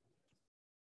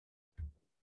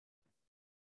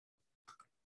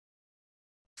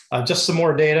 Just some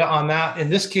more data on that. In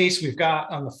this case, we've got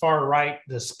on the far right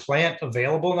this plant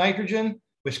available nitrogen,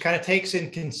 which kind of takes in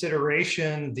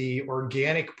consideration the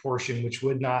organic portion, which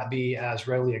would not be as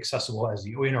readily accessible as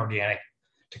the inorganic,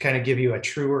 to kind of give you a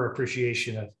truer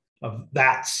appreciation of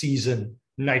that season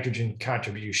nitrogen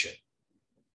contribution.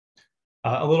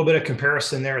 A little bit of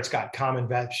comparison there. It's got common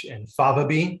vetch and fava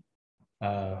bean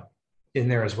in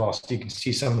there as well. So you can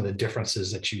see some of the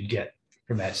differences that you get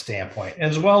from that standpoint,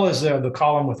 as well as the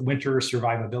column with winter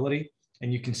survivability.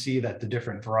 And you can see that the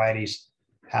different varieties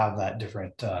have that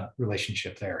different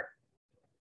relationship there.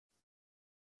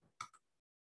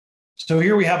 So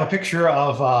here we have a picture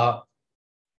of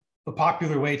the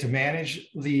popular way to manage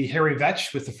the hairy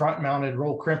vetch with the front mounted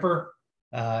roll crimper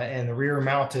and the rear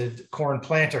mounted corn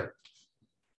planter.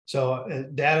 So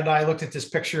Dad and I looked at this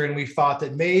picture and we thought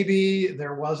that maybe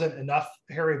there wasn't enough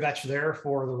hairy vetch there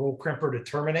for the roll crimper to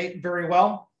terminate very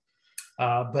well.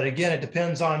 But again, it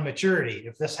depends on maturity.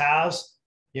 If this has,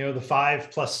 the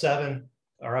 5 plus 7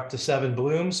 or up to 7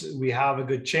 blooms, we have a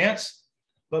good chance.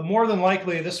 But more than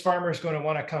likely, this farmer is going to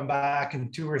want to come back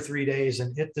in 2 or 3 days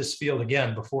and hit this field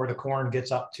again before the corn gets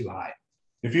up too high.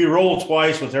 If you roll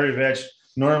twice with hairy vetch,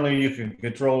 normally you can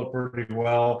control it pretty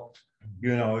well.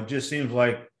 It just seems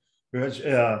like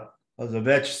the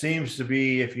vetch seems to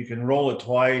be, if you can roll it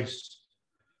twice,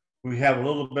 we have a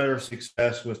little better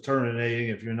success with terminating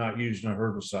if you're not using a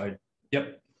herbicide.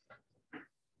 Yep.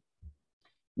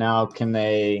 Now, can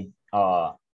they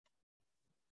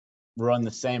run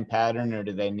the same pattern, or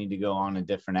do they need to go on a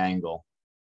different angle?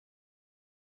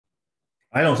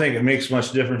 I don't think it makes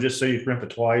much difference, just so you crimp it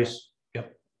twice.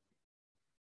 Yep.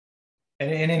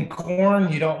 And in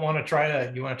corn, you want to try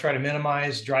to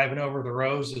minimize driving over the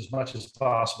rows as much as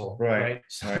possible. Right.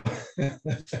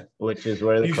 Which is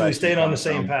where the usually staying on the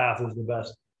same path is the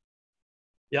best.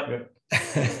 Yep.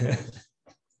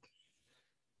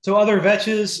 So other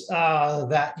vetches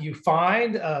that you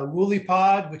find, woolly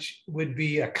pod, which would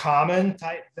be a common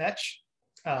type vetch,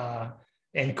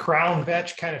 and crown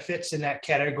vetch kind of fits in that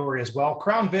category as well.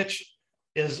 Crown vetch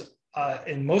is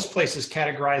in most places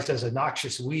categorized as a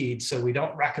noxious weed, so we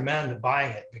don't recommend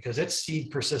buying it because its seed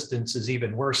persistence is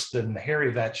even worse than the hairy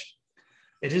vetch.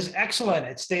 It is excellent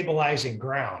at stabilizing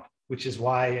ground, which is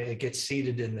why it gets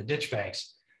seeded in the ditch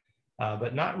banks,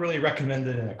 but not really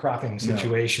recommended in a cropping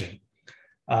situation.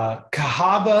 No.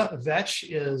 Cahaba vetch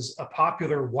is a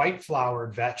popular white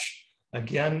flowered vetch.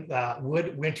 Again,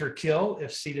 would winter kill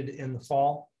if seeded in the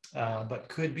fall. But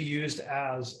could be used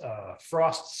as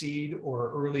frost seed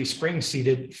or early spring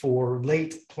seeded for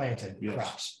late planted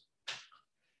crops.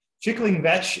 Chickling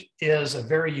vetch is a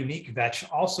very unique vetch,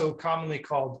 also commonly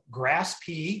called grass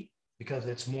pea, because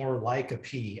it's more like a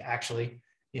pea actually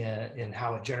in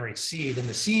how it generates seed. And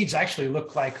the seeds actually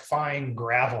look like fine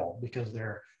gravel because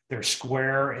they're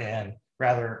square and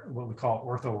rather what we call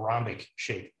orthorhombic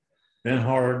shape. And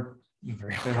hard.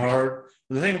 Very hard.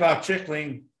 The thing about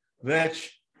chickling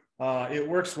vetch, it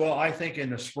works well, I think,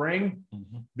 in the spring,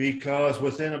 because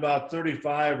within about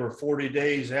 35 or 40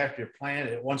 days after you plant,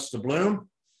 it wants to bloom.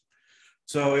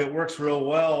 So it works real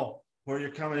well where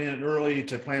you're coming in early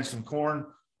to plant some corn.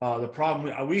 The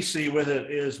problem we see with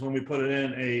it is when we put it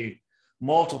in a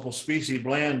multiple species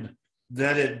blend,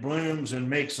 that it blooms and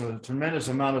makes a tremendous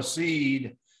amount of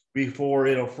seed before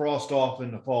it'll frost off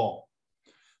in the fall.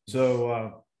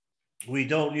 So we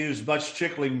don't use much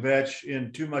chickling vetch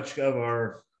in too much of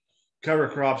our cover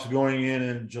crops going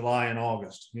in July and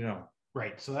August, you know.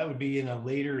 Right. So that would be in a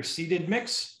later seeded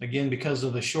mix. Again, because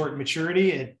of the short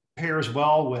maturity, it pairs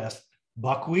well with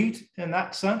buckwheat in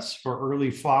that sense for early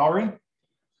flowering,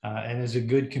 and is a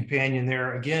good companion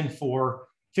there, again, for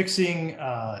fixing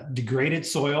degraded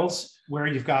soils where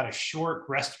you've got a short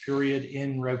rest period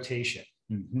in rotation.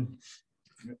 Mm-hmm.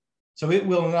 So it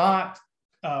will not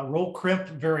roll crimp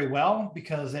very well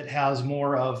because it has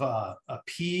more of a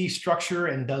P structure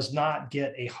and does not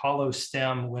get a hollow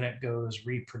stem when it goes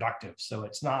reproductive. So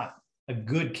it's not a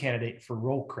good candidate for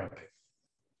roll crimping.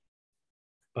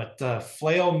 But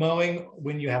flail mowing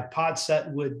when you have pod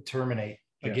set would terminate,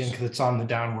 again, because it's on the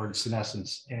downward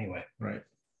senescence anyway. Right.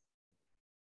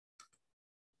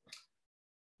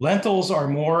 Lentils are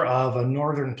more of a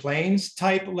northern plains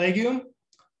type legume.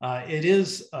 It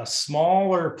is a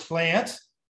smaller plant,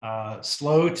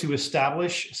 slow to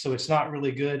establish, so it's not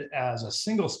really good as a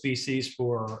single species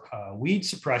for weed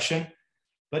suppression,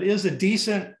 but is a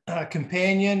decent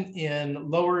companion in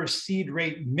lower seed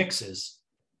rate mixes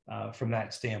from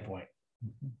that standpoint.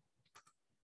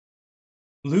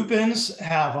 Lupins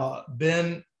have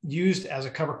been used as a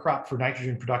cover crop for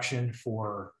nitrogen production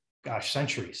for, gosh,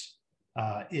 centuries.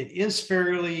 It is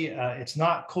fairly, it's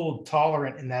not cold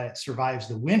tolerant in that it survives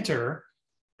the winter,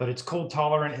 but it's cold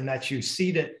tolerant in that you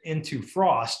seed it into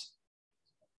frost.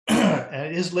 And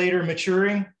it is later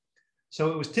maturing. So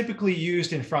it was typically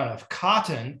used in front of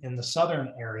cotton in the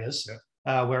southern areas,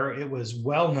 where it was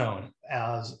well known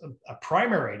as a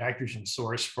primary nitrogen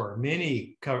source for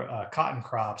many cotton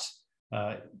crops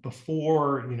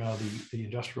before, you know, the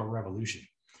Industrial Revolution.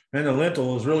 And the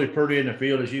lentil is really pretty in the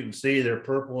field. As you can see, they're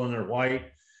purple and they're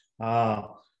white.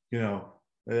 You know,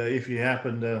 if you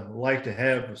happen to like to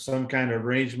have some kind of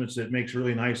arrangements, it makes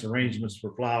really nice arrangements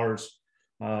for flowers.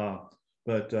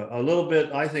 But a little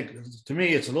bit, I think, to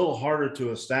me, it's a little harder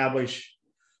to establish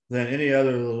than any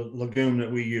other legume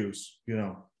that we use, you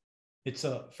know. It's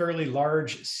a fairly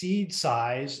large seed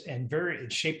size and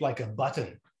it's shaped like a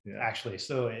button, actually.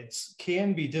 So it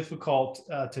can be difficult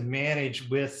to manage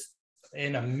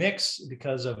in a mix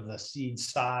because of the seed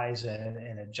size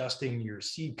and adjusting your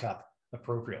seed cup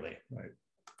appropriately. Right.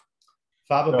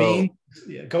 Faba bean,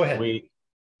 go ahead.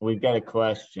 We've got a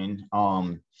question.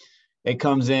 It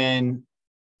comes in,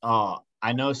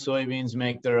 I know soybeans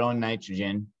make their own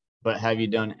nitrogen, but have you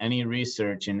done any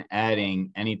research in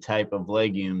adding any type of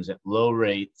legumes at low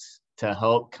rates to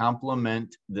help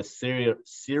complement the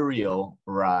cereal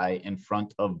rye in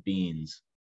front of beans?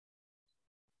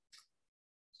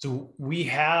 So we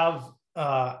have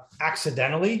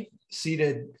accidentally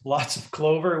seeded lots of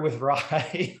clover with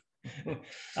rye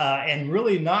and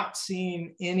really not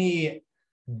seen any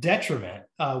detriment.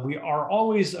 We are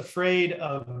always afraid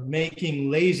of making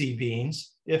lazy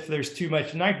beans if there's too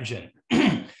much nitrogen.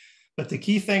 But the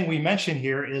key thing we mentioned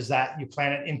here is that you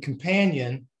plant it in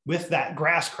companion with that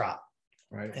grass crop.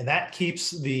 Right. And that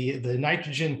keeps the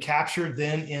nitrogen captured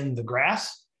then in the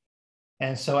grass.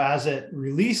 And so as it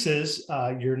releases,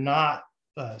 you're not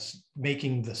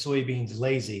making the soybeans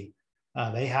lazy.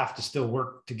 They have to still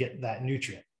work to get that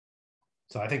nutrient.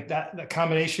 So I think that the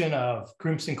combination of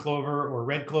crimson clover or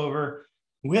red clover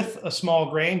with a small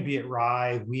grain, be it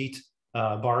rye, wheat,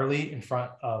 barley in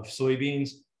front of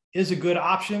soybeans, is a good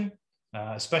option,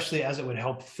 especially as it would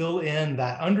help fill in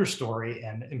that understory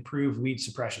and improve weed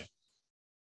suppression.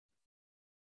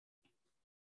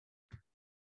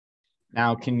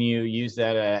 Now, can you use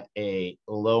that at a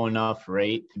low enough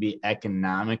rate to be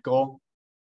economical?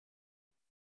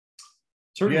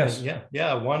 Certainly, yes.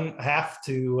 Yeah, 1/2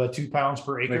 to 2 pounds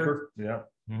per acre. Yeah.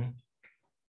 Mm-hmm.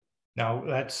 Now,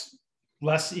 that's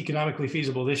less economically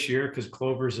feasible this year because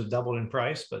clovers have doubled in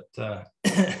price, but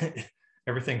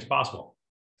everything's possible.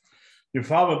 Your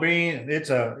faba bean, it's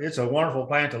a wonderful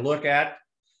plant to look at.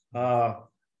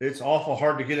 It's awful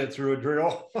hard to get it through a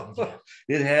drill.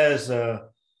 It has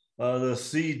the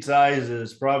seed size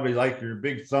is probably like your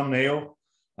big thumbnail.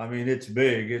 I mean, it's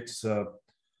big. It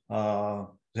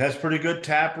has pretty good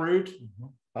taproot.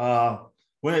 Mm-hmm.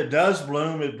 When it does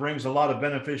bloom, it brings a lot of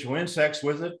beneficial insects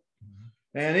with it,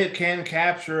 and it can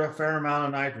capture a fair amount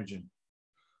of nitrogen.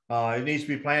 It needs to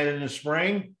be planted in the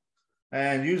spring,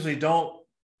 and usually don't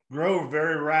grow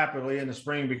very rapidly in the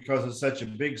spring because it's such a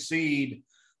big seed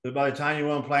that by the time you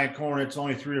want to plant corn, it's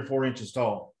only 3 or 4 inches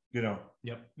tall, you know.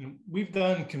 Yep. We've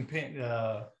done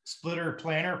splitter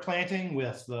planter planting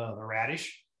with the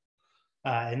radish.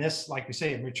 And this, like we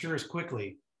say, it matures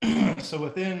quickly. So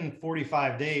within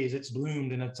 45 days, it's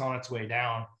bloomed and it's on its way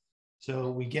down.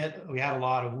 So we had a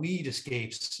lot of weed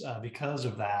escapes because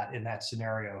of that in that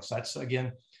scenario. So that's,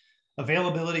 again,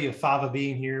 availability of fava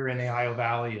bean here in the Ohio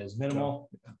Valley is minimal.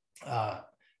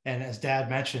 And as Dad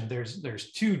mentioned,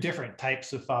 there's two different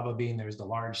types of fava bean. There's the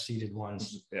large seeded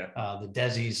ones, the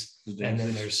Desis, and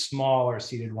then there's smaller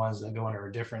seeded ones that go under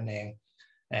a different name.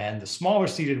 And the smaller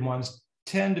seeded ones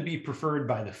tend to be preferred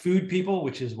by the food people,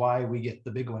 which is why we get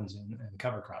the big ones in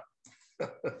cover crop.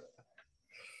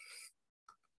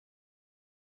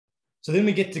 So then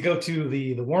we get to go to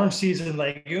the warm season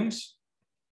legumes.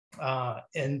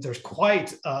 And there's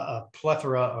quite a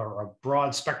plethora or a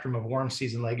broad spectrum of warm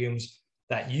season legumes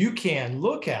that you can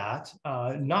look at.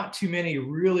 Not too many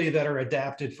really that are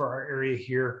adapted for our area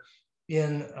here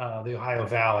in the Ohio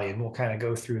Valley, and we'll kind of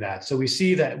go through that. So we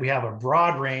see that we have a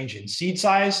broad range in seed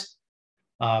size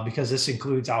because this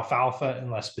includes alfalfa and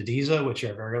lespedeza, which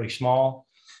are very small.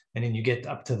 And then you get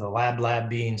up to the lab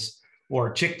beans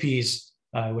or chickpeas,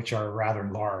 which are rather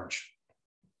large.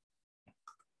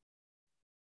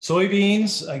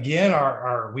 Soybeans, again,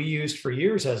 we used for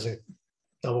years as a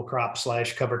double crop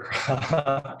 / cover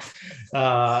crop.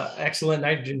 Excellent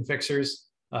nitrogen fixers.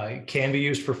 Can be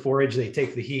used for forage. They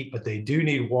take the heat, but they do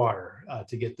need water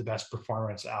to get the best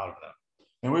performance out of them.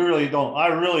 And I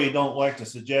really don't like to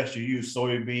suggest you use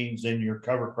soybeans in your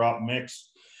cover crop mix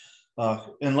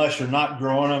unless you're not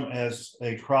growing them as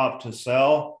a crop to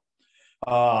sell.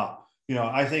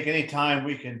 I think anytime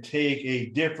we can take a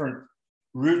different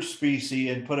root species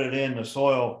and put it in the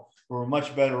soil, we're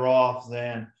much better off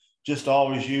than just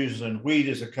always using wheat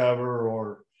as a cover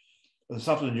or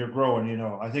something you're growing.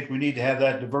 I think we need to have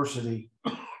that diversity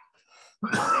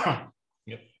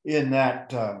in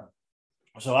that.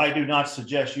 So I do not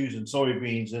suggest using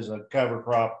soybeans as a cover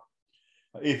crop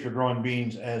if you're growing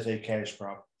beans as a cash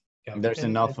crop. There's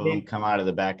enough of them come out of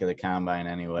the back of the combine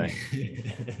anyway.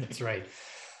 That's right.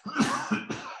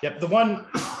 Yep. The one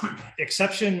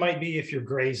exception might be if you're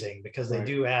grazing, because they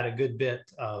do add a good bit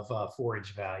of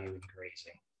forage value in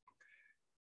grazing.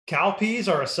 Cowpeas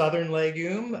are a southern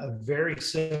legume, very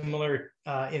similar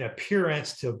in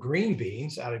appearance to green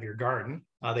beans out of your garden.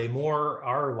 They more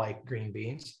are like green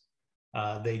beans.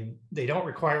 They don't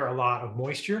require a lot of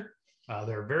moisture.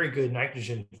 They're a very good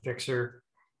nitrogen fixer,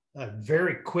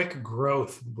 very quick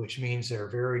growth, which means they're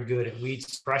very good at weed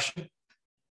suppression.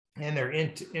 And they're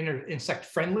insect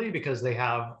friendly because they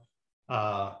have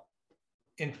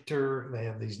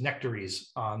these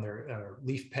nectaries on their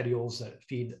leaf petioles that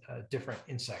feed different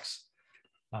insects.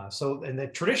 And they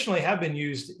traditionally have been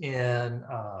used in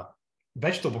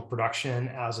vegetable production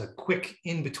as a quick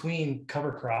in-between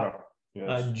cover crop.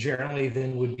 Yes. Generally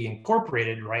then would be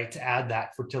incorporated, to add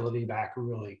that fertility back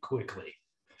really quickly.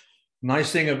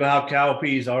 Nice thing about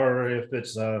cowpeas are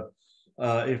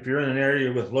if you're in an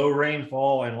area with low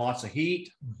rainfall and lots of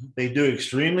heat, they do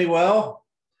extremely well.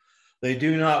 They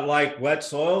do not like wet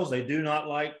soils. They do not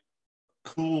like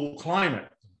cool climate.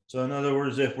 So in other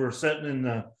words, if we're sitting in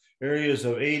the areas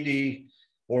of 80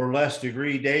 or less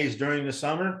degree days during the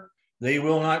summer, they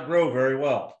will not grow very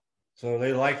well. So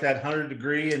they like that 100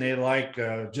 degree, and they like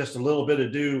just a little bit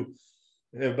of dew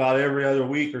about every other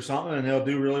week or something, and they'll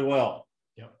do really well.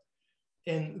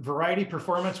 And variety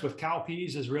performance with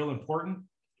cowpeas is real important.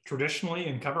 Traditionally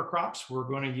in cover crops, we're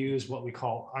going to use what we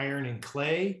call iron and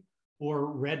clay, or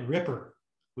red ripper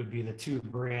would be the two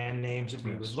brand names that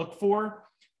we would look for.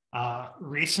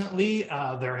 Recently,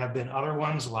 there have been other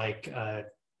ones like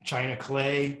China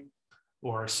clay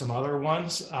or some other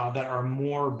ones that are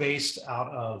more based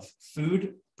out of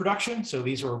food production. So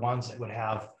these are ones that would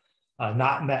have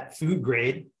not met food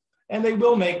grade, and they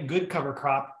will make good cover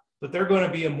crop, but they're going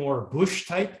to be a more bush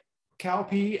type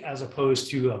cowpea as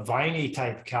opposed to a viney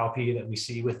type cowpea that we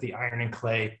see with the iron and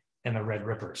clay and the red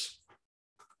rippers.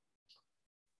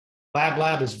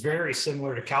 Lab is very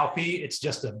similar to cowpea. It's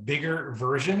just a bigger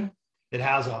version. It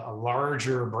has a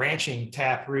larger branching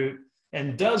taproot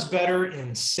and does better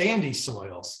in sandy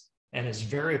soils, and is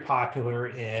very popular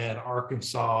in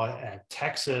Arkansas and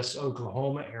Texas,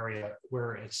 Oklahoma area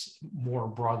where it's more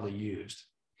broadly used.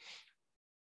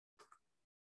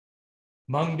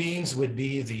 Mung beans would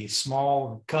be the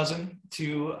small cousin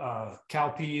to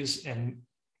cowpeas and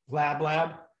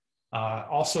lab,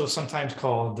 also sometimes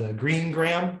called the green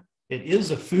gram. It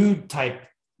is a food type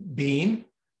bean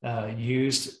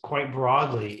used quite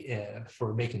broadly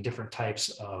for making different types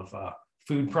of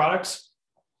food products.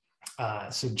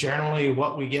 So generally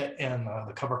what we get in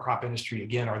the cover crop industry,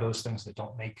 again, are those things that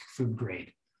don't make food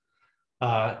grade.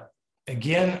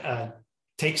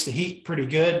 Takes the heat pretty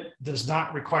good, does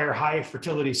not require high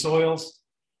fertility soils.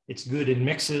 It's good in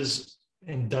mixes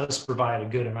and does provide a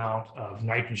good amount of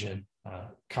nitrogen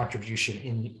contribution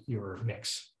in your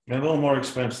mix. And a little more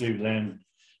expensive than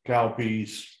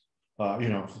cowpeas, you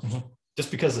know.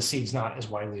 Just because the seed's not as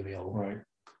widely available. Right.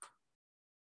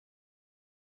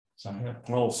 Sunhemp.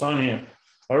 Well, sunhemp.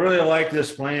 I really like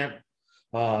this plant.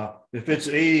 If it's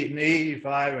 80 and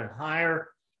 85 and higher,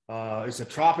 it's a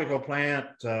tropical plant.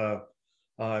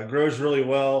 It grows really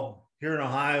well. Here in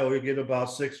Ohio, we get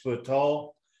about 6 foot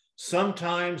tall.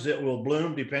 Sometimes it will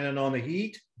bloom depending on the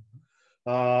heat.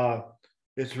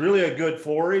 It's really a good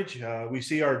forage. We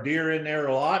see our deer in there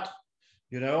a lot.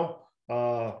 You know,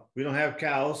 we don't have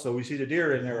cows, so we see the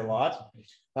deer in there a lot.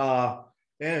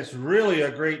 And it's really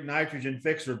a great nitrogen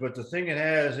fixer. But the thing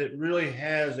it really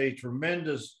has a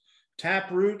tremendous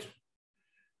taproot,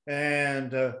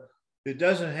 and it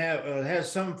doesn't have, it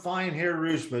has some fine hair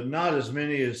roots, but not as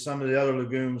many as some of the other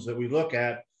legumes that we look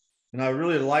at. And I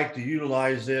really like to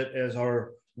utilize it as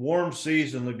our warm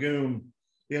season legume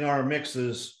in our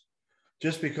mixes,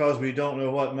 just because we don't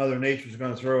know what Mother Nature is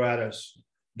going to throw at us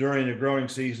during the growing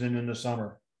season in the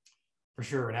summer. For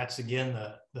sure. And that's, again,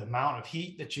 the amount of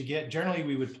heat that you get. Generally,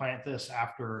 we would plant this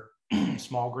after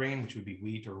small grain, which would be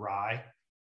wheat or rye.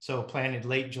 So planted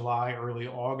late July, early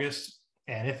August.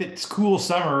 And if it's cool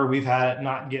summer, we've had it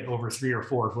not get over 3 or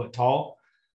 4 foot tall,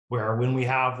 where when we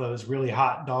have those really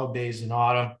hot dog days in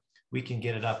autumn, we can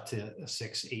get it up to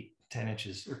 6, 8, 10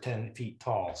 inches or 10 feet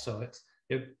tall. So it's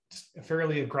a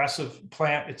fairly aggressive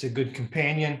plant. It's a good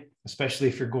companion, especially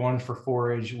if you're going for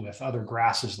forage with other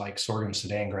grasses like sorghum,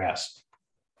 sudan grass.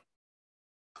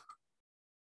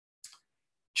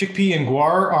 Chickpea and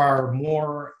guar are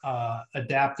more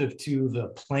adaptive to the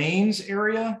plains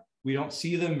area. We don't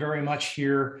see them very much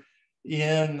here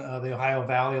in the Ohio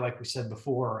Valley, like we said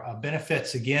before.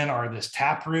 Benefits, again, are this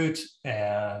taproot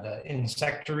and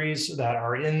insectaries that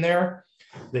are in there.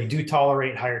 They do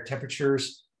tolerate higher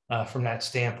temperatures from that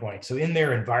standpoint. So in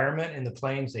their environment in the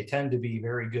plains, they tend to be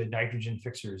very good nitrogen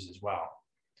fixers as well.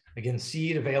 Again,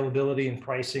 seed availability and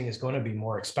pricing is going to be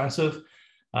more expensive,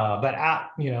 but at,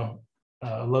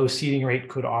 a low seeding rate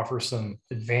could offer some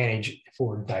advantage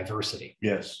for diversity.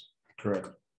 Yes, correct.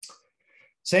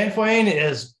 Sainfoin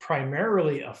is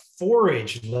primarily a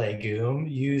forage legume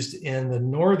used in the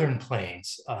northern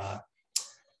plains.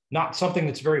 Not something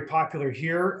that's very popular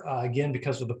here, again,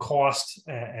 because of the cost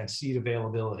and seed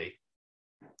availability.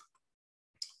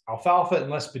 Alfalfa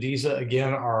and Lespedeza,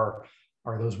 again, are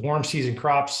those warm season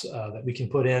crops that we can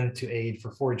put in to aid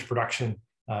for forage production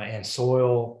and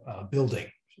soil building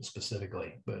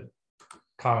specifically, but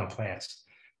common plants.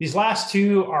 These last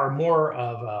two are more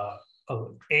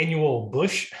of annual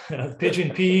bush, pigeon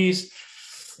peas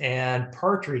and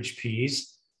partridge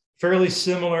peas, fairly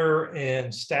similar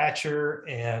in stature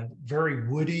and very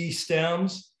woody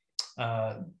stems,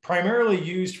 primarily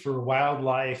used for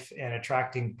wildlife and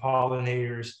attracting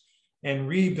pollinators and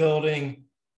rebuilding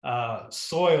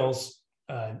soils,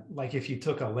 like if you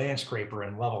took a land scraper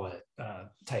and level it,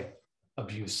 type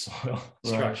abuse soil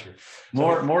structure.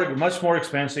 Right. Much more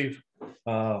expensive.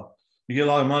 You get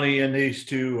a lot of money in these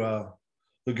two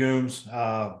legumes.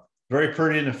 Very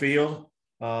pretty in the field.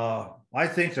 I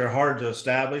think they're hard to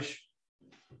establish.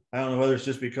 I don't know whether it's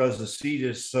just because the seed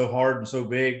is so hard and so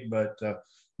big, but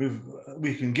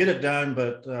we can get it done,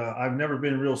 but I've never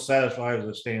been real satisfied with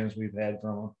the stands we've had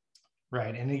from them.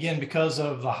 Right. And again, because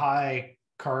of the high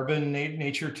carbon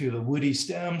nature to the woody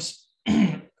stems,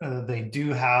 they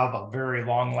do have a very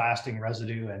long lasting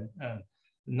residue and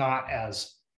not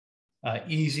as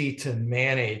easy to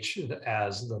manage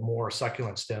as the more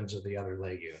succulent stems of the other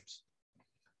legumes.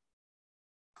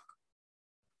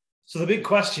 So the big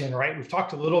question, right? We've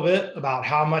talked a little bit about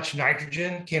how much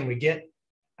nitrogen can we get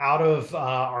out of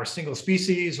our single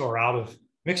species or out of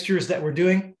mixtures that we're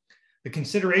doing. The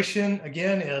consideration,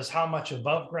 again, is how much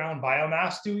above ground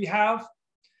biomass do we have?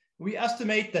 We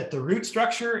estimate that the root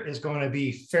structure is going to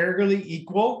be fairly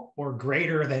equal or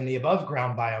greater than the above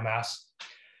ground biomass.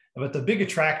 But the big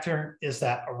attractor is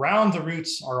that around the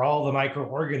roots are all the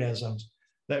microorganisms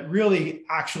that really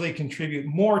actually contribute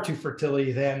more to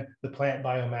fertility than the plant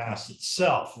biomass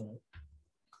itself.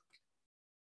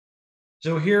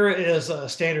 So here is a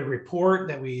standard report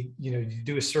that you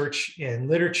do a search in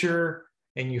literature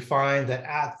and you find that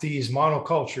at these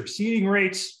monoculture seeding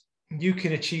rates, you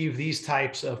can achieve these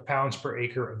types of pounds per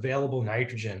acre available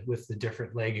nitrogen with the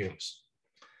different legumes.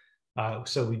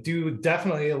 So we do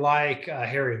definitely like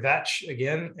hairy vetch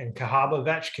again, and Cahaba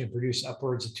vetch can produce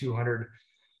upwards of 200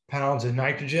 pounds of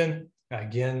nitrogen.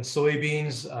 Again,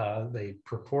 soybeans, they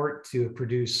purport to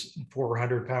produce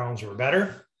 400 pounds or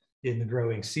better in the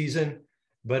growing season.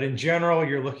 But in general,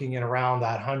 you're looking at around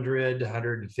that 100 to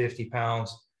 150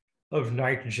 pounds of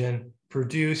nitrogen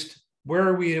produced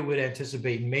where we would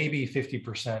anticipate maybe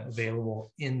 50%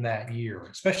 available in that year,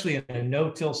 especially in a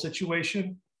no-till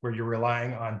situation where you're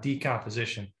relying on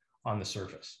decomposition on the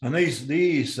surface. And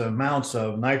these amounts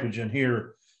of nitrogen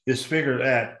here is figured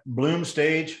at bloom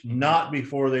stage, not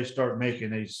before they start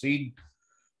making a seed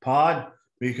pod,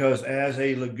 because as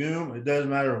a legume, it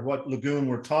doesn't matter what legume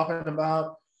we're talking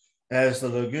about, as the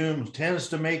legume tends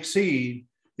to make seed,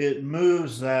 it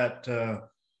moves that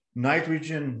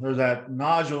nitrogen or that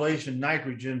nodulation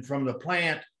nitrogen from the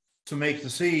plant to make the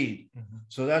seed. Mm-hmm.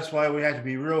 So that's why we have to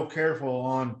be real careful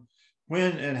on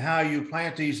when and how you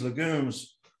plant these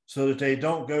legumes so that they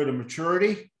don't go to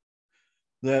maturity,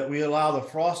 that we allow the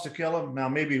frost to kill them. Now,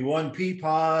 maybe one pea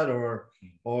pod or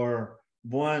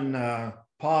one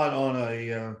pod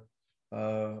on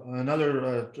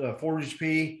another forage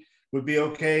pea would be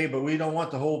okay, but we don't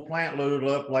want the whole plant loaded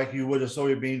up like you would a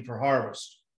soybean for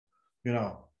harvest, you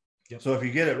know. Yep. So if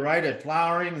you get it right at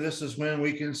flowering, this is when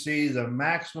we can see the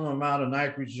maximum amount of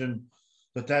nitrogen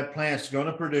that plant's going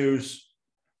to produce.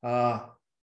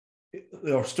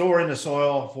 They'll store in the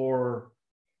soil for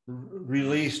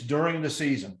release during the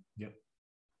season. Yep.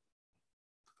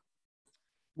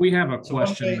 We have a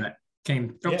question that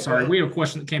came. Oh, yeah, sorry. We have a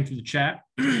question that came through the chat.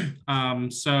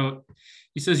 So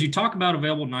he says, you talk about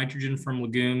available nitrogen from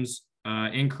legumes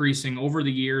increasing over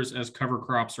the years as cover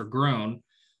crops are grown.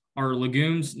 Are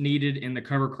legumes needed in the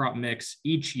cover crop mix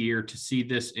each year to see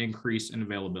this increase in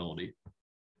availability?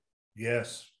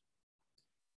 Yes.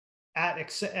 At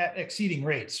exceeding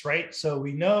rates, right? So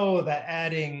we know that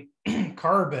adding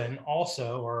carbon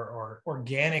also or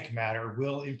organic matter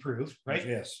will improve, right?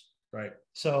 Yes, right.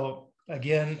 So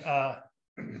again,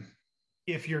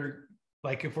 if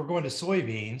we're going to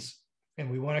soybeans and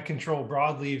we want to control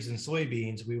broadleaves in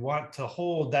soybeans, we want to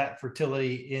hold that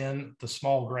fertility in the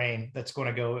small grain that's going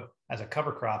to go as a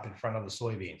cover crop in front of the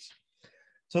soybeans.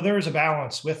 So there is a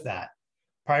balance with that.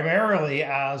 Primarily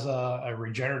as a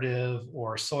regenerative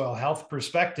or soil health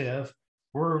perspective,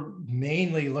 we're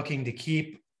mainly looking to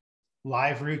keep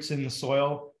live roots in the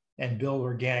soil and build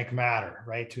organic matter,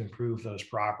 right, to improve those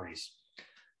properties.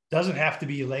 Doesn't have to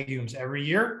be legumes every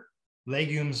year.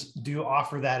 Legumes do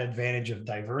offer that advantage of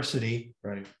diversity.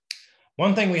 Right.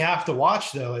 One thing we have to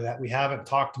watch, though, that we haven't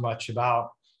talked much about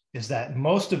is that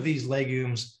most of these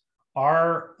legumes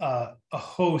are a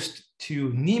host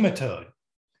to nematode.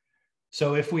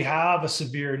 So if we have a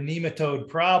severe nematode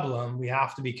problem, we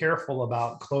have to be careful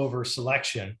about clover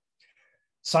selection.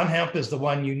 Sun hemp is the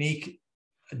one unique,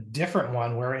 different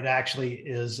one where it actually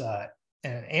is an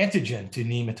antigen to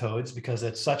nematodes because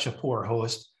it's such a poor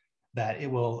host that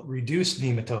it will reduce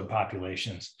nematode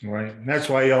populations. Right. And that's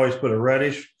why you always put a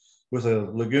reddish with a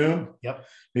legume. Yep.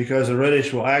 Because the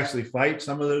reddish will actually fight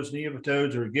some of those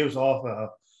nematodes, or it gives off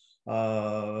the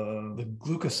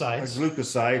glucosides.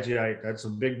 Glucosides, yeah, that's a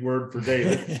big word for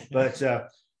David. But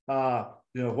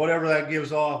whatever that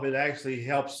gives off, it actually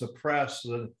helps suppress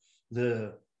the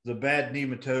bad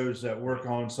nematodes that work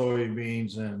on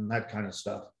soybeans and that kind of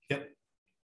stuff. Yep.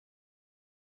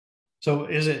 So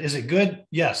is it good?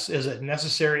 Yes. Is it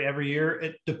necessary every year?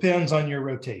 It depends on your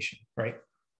rotation, right?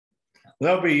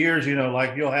 There'll be years,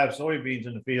 like you'll have soybeans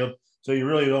in the field, so you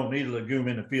really don't need a legume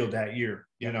in the field that year.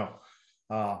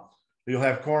 You'll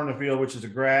have corn in the field, which is a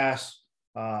grass.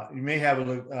 You may have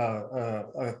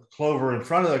a clover in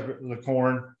front of the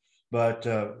corn, but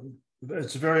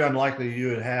it's very unlikely you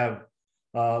would have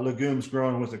legumes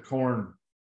growing with the corn.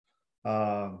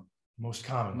 Most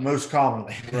commonly. Most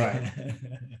commonly, right.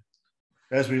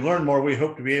 As we learn more, we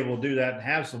hope to be able to do that and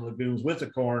have some legumes with the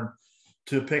corn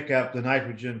to pick up the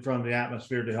nitrogen from the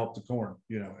atmosphere to help the corn,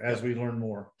 as we learn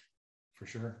more. For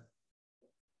sure.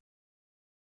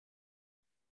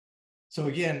 So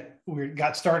again, we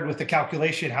got started with the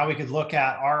calculation, how we could look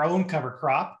at our own cover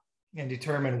crop and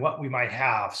determine what we might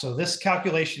have. So this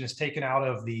calculation is taken out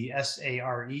of the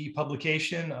SARE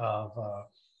publication of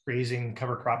Raising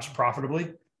Cover Crops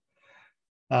Profitably.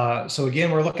 So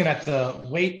again, we're looking at the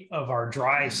weight of our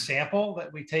dry sample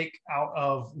that we take out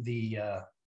of the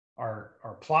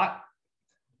our plot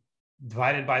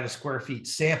divided by the square feet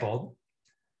sampled.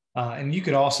 And you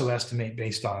could also estimate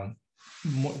based on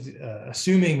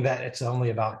assuming that it's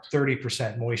only about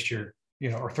 30% moisture,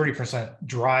 or 30%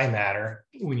 dry matter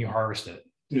when you harvest it.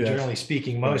 Yes. Generally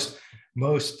speaking, most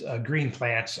green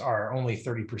plants are only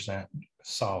 30%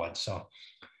 solid. So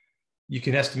you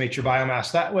can estimate your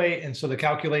biomass that way. And so the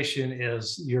calculation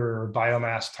is your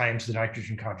biomass times the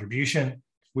nitrogen contribution.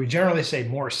 We generally say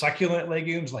more succulent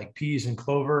legumes like peas and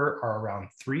clover are around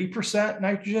 3%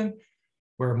 nitrogen,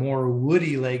 where more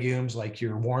woody legumes like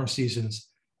your warm seasons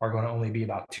are going to only be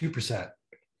about 2%,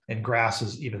 and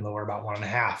grasses even lower, about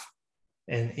 1.5%.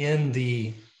 and in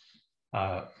the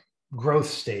growth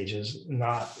stages,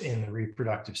 not in the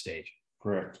reproductive stage.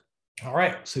 Correct. All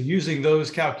right, so using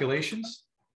those calculations,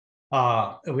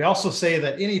 we also say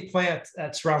that any plant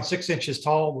that's around 6 inches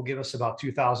tall will give us about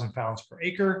 2,000 pounds per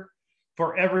acre.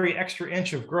 For every extra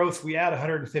inch of growth, we add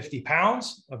 150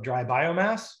 pounds of dry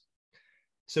biomass.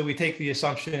 So we take the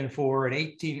assumption for an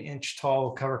 18-inch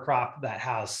tall cover crop that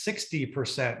has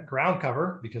 60% ground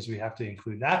cover, because we have to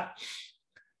include that.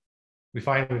 We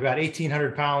find we've got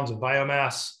 1,800 pounds of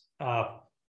biomass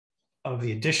of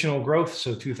the additional growth.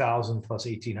 So 2,000 plus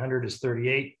 1,800 is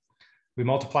 38. We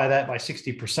multiply that by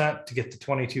 60% to get to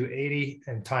 2280,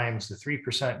 and times the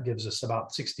 3% gives us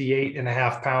about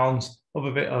 68.5 pounds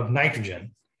of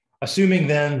nitrogen, assuming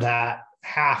then that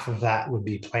half of that would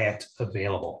be plant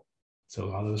available. So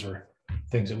those are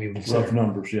things that we would consider. Rough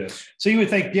numbers, yes. So you would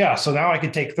think, yeah, so now I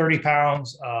could take 30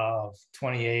 pounds of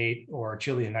 28 or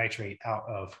Chilean nitrate out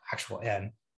of actual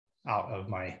N out of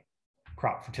my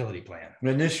crop fertility plan.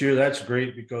 And this year, that's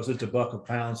great because it's $1 a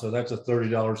pound. So that's a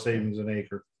 $30 savings an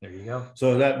acre. There you go.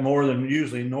 So that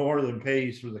usually more than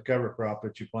pays for the cover crop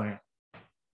that you plant.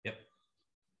 Yep.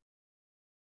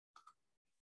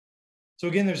 So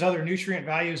again, there's other nutrient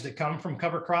values that come from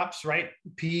cover crops, right?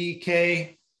 P,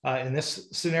 K. In this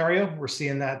scenario, we're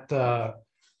seeing that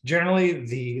generally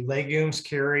the legumes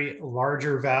carry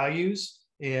larger values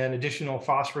in additional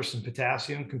phosphorus and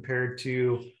potassium compared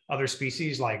to other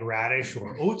species like radish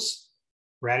or oats.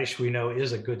 Radish, we know,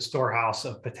 is a good storehouse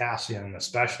of potassium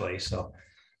especially, so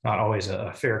not always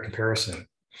a fair comparison.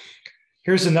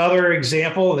 Here's another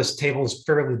example. This table is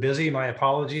fairly busy, my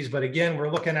apologies, but again, we're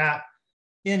looking at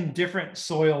in different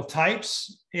soil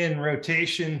types in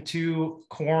rotation to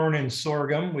corn and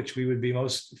sorghum, which we would be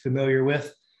most familiar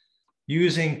with,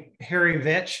 using hairy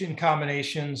vetch in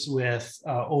combinations with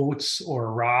oats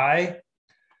or rye.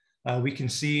 We can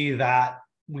see that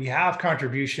we have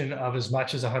contribution of as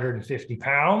much as 150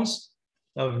 pounds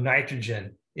of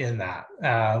nitrogen in that.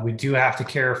 We do have to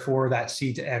care for that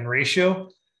C to N ratio.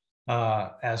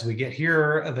 As we get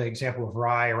here, the example of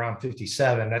rye around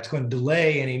 57, that's going to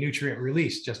delay any nutrient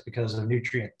release just because of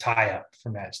nutrient tie-up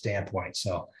from that standpoint.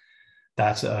 So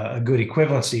that's a good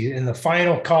equivalency. In the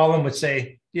final column would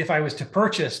say, if I was to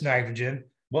purchase nitrogen,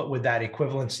 what would that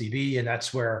equivalency be? And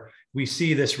that's where we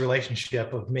see this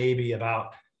relationship of maybe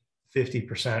about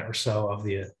 50% or so of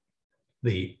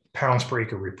the pounds per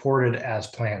acre reported as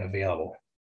plant available.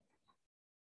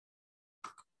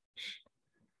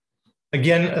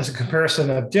 Again, as a comparison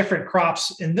of different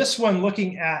crops, in this one,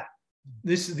 looking at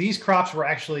these crops were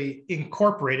actually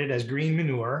incorporated as green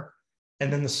manure,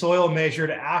 and then the soil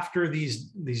measured after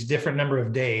these different number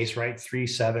of days, right? 3,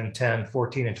 7, 10,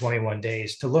 14, and 21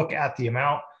 days, to look at the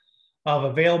amount of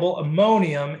available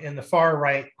ammonium in the far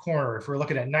right corner. If we're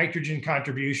looking at nitrogen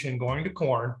contribution going to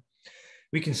corn,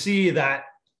 we can see that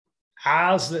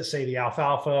as, let's say, the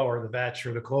alfalfa or the vetch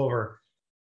or the clover,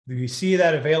 you see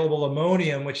that available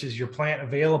ammonium, which is your plant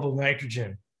available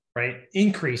nitrogen, right,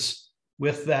 increase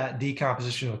with that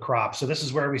decomposition of the crop. So this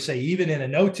is where we say, even in a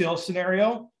no-till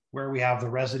scenario where we have the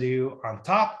residue on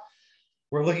top,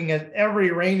 we're looking at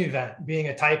every rain event being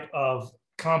a type of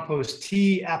compost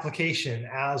tea application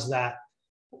as that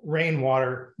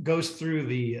rainwater goes through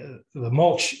the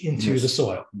mulch into the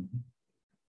soil.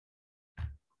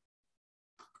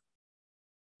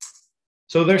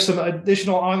 So there's some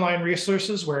additional online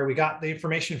resources where we got the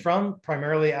information from,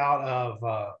 primarily out of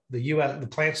the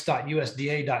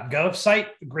plants.usda.gov site,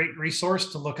 a great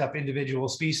resource to look up individual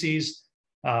species.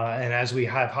 And as we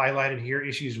have highlighted here,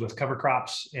 issues with cover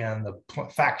crops and the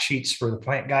fact sheets for the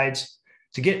plant guides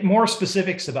to get more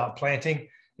specifics about planting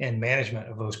and management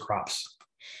of those crops.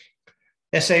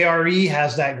 SARE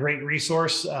has that great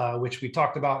resource, which we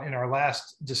talked about in our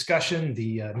last discussion,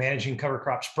 the Managing Cover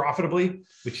Crops Profitably,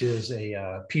 which is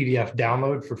a PDF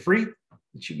download for free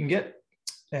that you can get,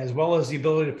 as well as the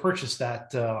ability to purchase that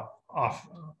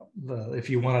if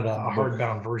you wanted a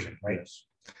hardbound version, right? Yes.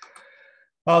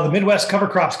 The Midwest Cover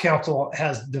Crops Council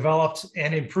has developed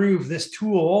and improved this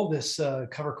tool, this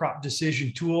cover crop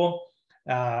decision tool,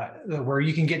 where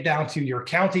you can get down to your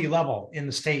county level in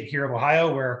the state here of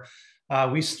Ohio, where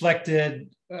we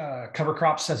selected cover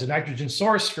crops as a nitrogen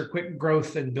source for quick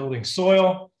growth and building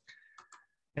soil.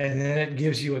 And then it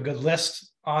gives you a good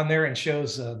list on there and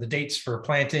shows the dates for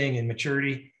planting and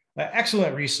maturity.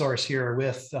 Excellent resource here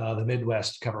with the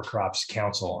Midwest Cover Crops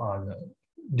Council on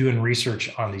doing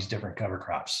research on these different cover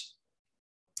crops.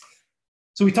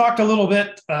 So we talked a little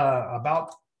bit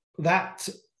about that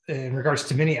in regards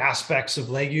to many aspects of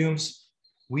legumes.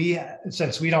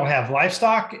 Since we don't have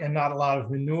livestock and not a lot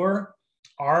of manure,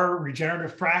 our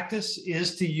regenerative practice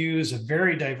is to use a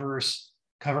very diverse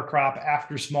cover crop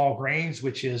after small grains,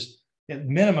 which is at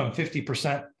minimum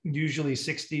 50%, usually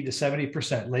 60 to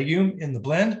 70% legume in the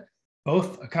blend,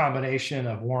 both a combination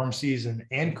of warm season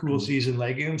and cool season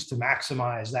legumes to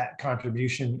maximize that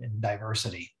contribution and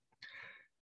diversity.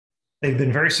 They've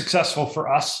been very successful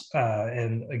for us.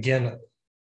 And again,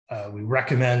 we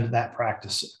recommend that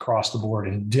practice across the board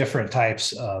in different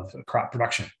types of crop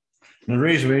production. And the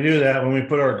reason we do that, when we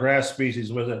put our grass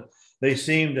species with it, they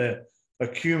seem to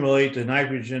accumulate the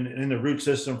nitrogen in the root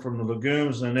system from the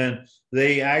legumes, and then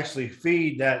they actually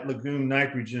feed that legume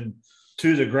nitrogen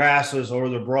to the grasses or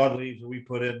the broadleaves that we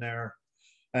put in there.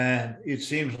 And it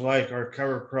seems like our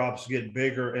cover crops get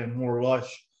bigger and more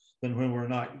lush than when we're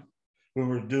not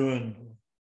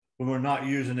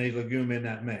using a legume in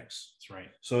that mix. That's right.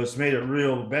 So it's made it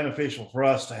real beneficial for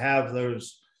us to have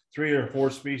those 3 or 4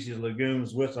 species of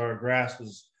legumes with our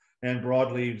grasses and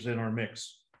broadleaves in our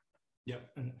mix. Yep.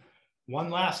 And one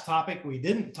last topic we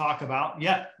didn't talk about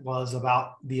yet was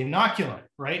about the inoculant,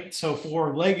 right? So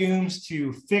for legumes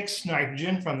to fix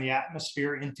nitrogen from the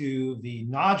atmosphere into the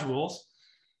nodules,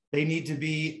 they need to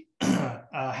be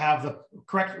have the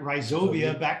correct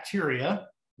rhizobia bacteria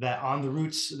that on the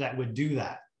roots that would do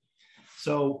that.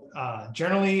 So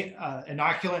generally,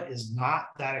 inoculant is not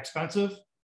that expensive,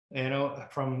 you know,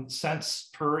 from cents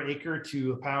per acre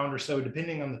to a pound or so,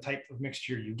 depending on the type of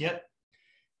mixture you get.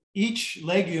 Each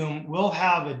legume will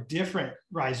have a different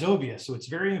rhizobia. So it's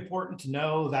very important to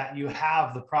know that you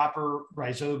have the proper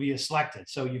rhizobia selected.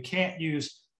 So you can't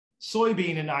use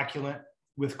soybean inoculant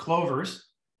with clovers.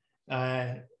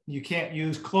 You can't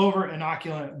use clover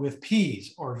inoculant with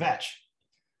peas or vetch.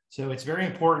 So it's very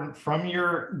important from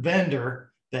your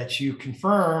vendor that you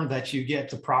confirm that you get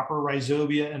the proper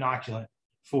rhizobia inoculant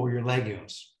for your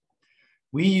legumes.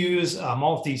 We use a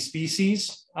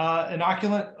multi-species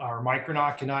inoculant. Our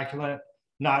Micronoc inoculant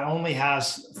not only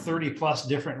has 30 plus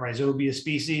different rhizobia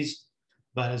species,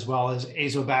 but as well as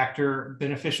azobacter,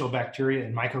 beneficial bacteria,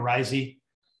 and mycorrhizae.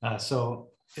 So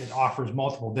it offers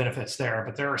multiple benefits there,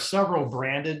 but there are several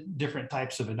branded different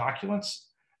types of inoculants,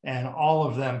 and all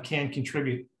of them can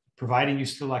contribute, providing you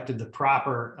selected the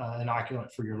proper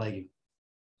inoculant for your legume.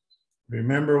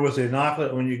 Remember with the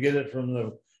inoculant, when you get it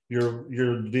from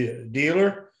your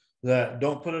dealer, that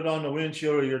don't put it on the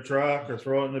windshield of your truck or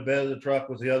throw it in the bed of the truck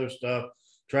with the other stuff.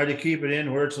 Try to keep it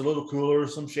in where it's a little cooler,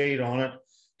 some shade on it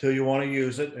till you want to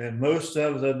use it. And most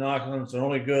of the inoculants are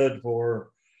only good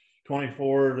for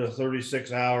 24 to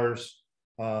 36 hours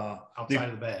outside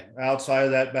of the bag. Outside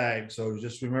of that bag. So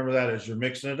just remember that as you're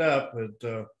mixing it up.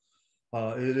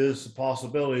 It is a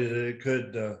possibility that it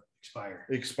could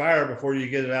expire before you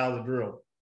get it out of the drill,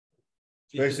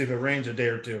 especially if it rains a day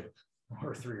or two.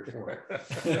 Or 3 or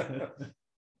 4.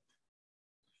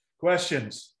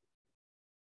 Questions?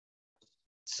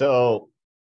 So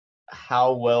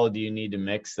how well do you need to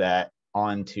mix that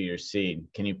onto your seed?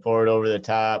 Can you pour it over the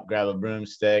top, grab a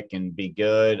broomstick and be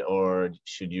good? Or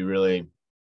should you really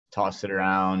toss it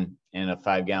around in a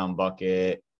 5-gallon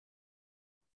bucket?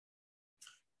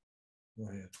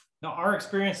 Now, our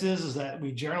experience is that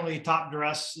we generally top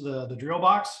dress the drill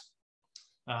box.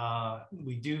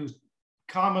 We do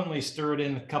commonly stir it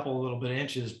in a couple little bit of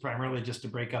inches, primarily just to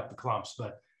break up the clumps.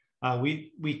 But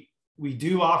we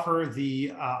do offer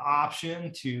the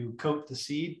option to coat the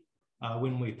seed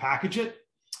when we package it.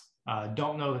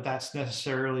 Don't know that that's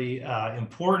necessarily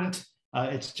important.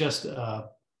 It's just a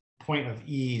point of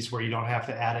ease where you don't have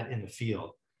to add it in the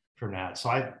field from that. So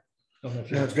I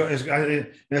don't know if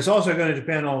it's also going to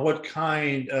depend on what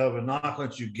kind of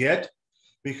inoculant you get,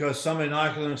 because some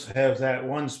inoculants have that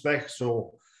one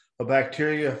special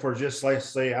bacteria for just like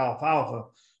say alfalfa,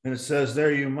 and it says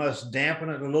there you must dampen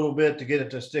it a little bit to get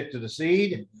it to stick to the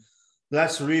seed.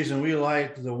 That's the reason we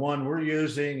like the one we're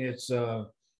using. It's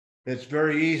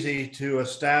very easy to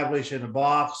establish in a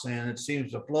box, and it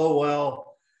seems to flow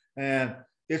well, and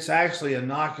it's actually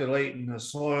inoculating the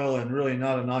soil and really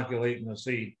not inoculating the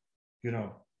seed, you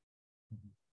know.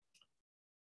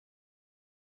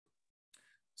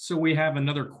 So we have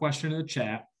another question in the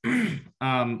chat.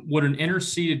 Would an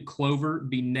interseeded clover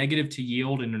be negative to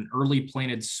yield in an early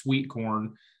planted sweet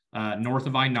corn north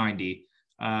of I-90?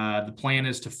 The plan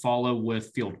is to follow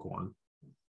with field corn.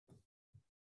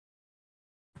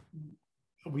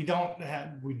 We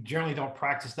generally don't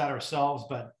practice that ourselves,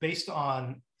 but based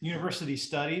on university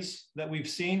studies that we've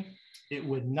seen, it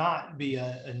would not be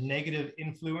a negative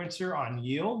influencer on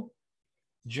yield.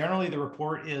 Generally, the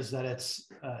report is that it's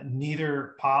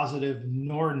neither positive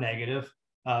nor negative,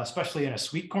 especially in a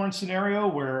sweet corn scenario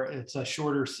where it's a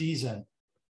shorter season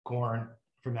corn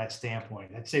from that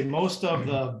standpoint. I'd say most of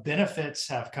the benefits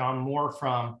have come more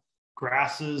from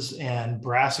grasses and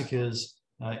brassicas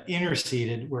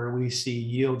interseeded where we see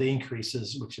yield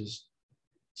increases, which is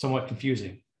somewhat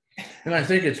confusing. And I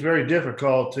think it's very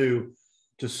difficult to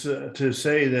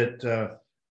say that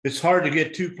it's hard to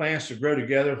get two plants to grow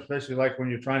together, especially like when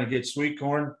you're trying to get sweet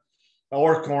corn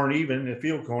or corn, even the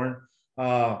field corn.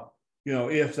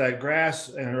 If that grass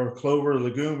or clover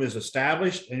legume is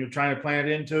established and you're trying to plant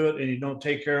into it and you don't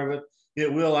take care of it,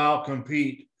 it will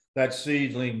outcompete that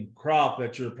seedling crop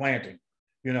that you're planting.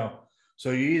 So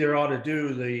you either ought to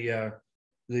do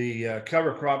the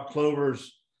cover crop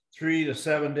clovers 3 to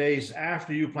 7 days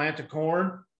after you plant the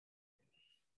corn,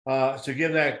 to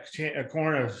give that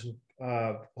corn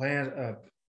a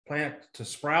plant to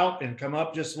sprout and come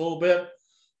up just a little bit,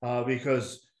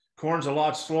 because corn's a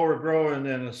lot slower growing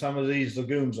than some of these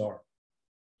legumes are.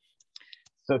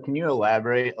 So can you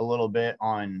elaborate a little bit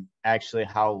on actually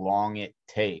how long it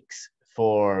takes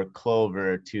for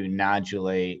clover to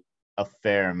nodulate a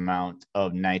fair amount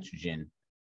of nitrogen?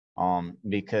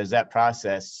 Because that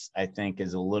process, I think,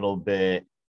 is a little bit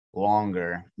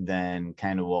longer than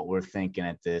kind of what we're thinking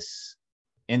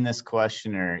in this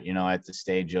question, or, at the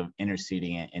stage of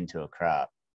interseeding it into a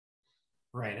crop.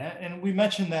 Right. And we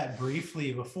mentioned that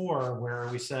briefly before, where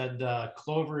we said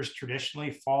clovers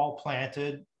traditionally fall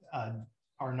planted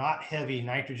are not heavy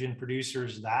nitrogen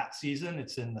producers that season.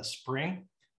 It's in the spring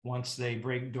once they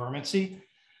break dormancy.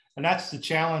 And that's the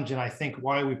challenge. And I think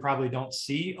why we probably don't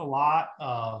see a lot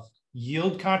of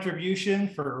yield contribution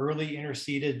for early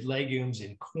interseeded legumes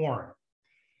in corn.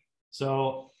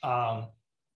 So, well,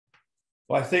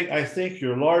 I think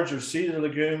your larger seeded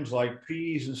legumes like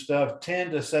peas and stuff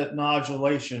tend to set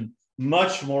nodulation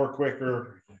much more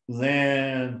quicker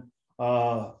than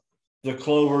the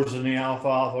clovers and the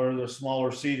alfalfa or the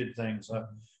smaller seeded things.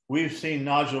 We've seen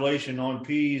nodulation on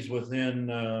peas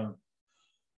within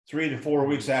 3 to 4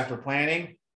 weeks after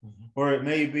planting, or it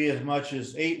may be as much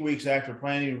as 8 weeks after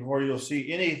planting before you'll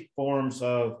see any forms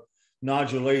of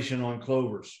nodulation on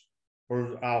clovers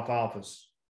or alfalfas,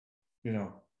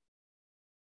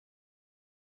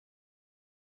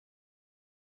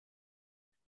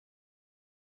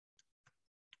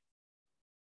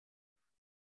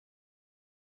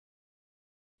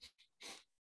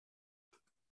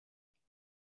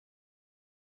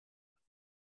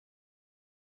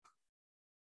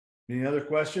 Any other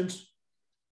questions?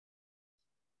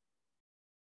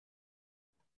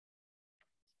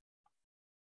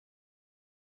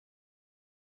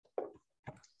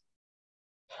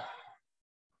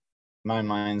 My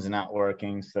mind's not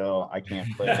working, so I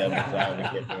can't play devil's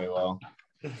advocate very well.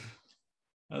 It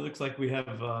looks like we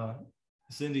have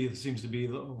Cindy, that seems to be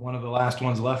one of the last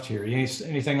ones left here.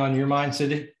 Anything on your mind,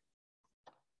 Cindy?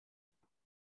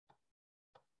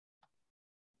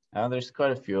 There's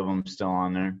quite a few of them still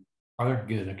on there. Are there?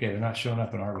 Good. Okay, they're not showing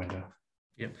up in our window.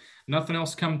 Yep. Nothing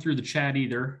else coming through the chat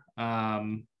either.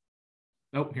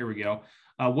 Oh, here we go.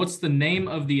 What's the name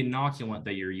of the inoculant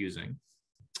that you're using?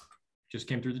 Just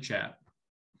came through the chat.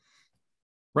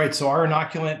 Right. So our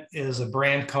inoculant is a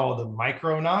brand called the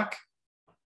Micronoc.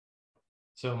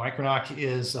 So Micronoc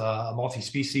is a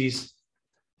multi-species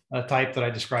type that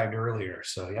I described earlier.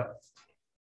 So, yep.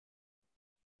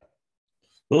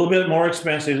 A little bit more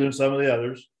expensive than some of the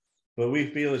others, but we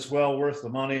feel it's well worth the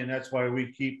money, and that's why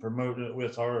we keep promoting it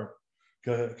with our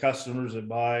customers that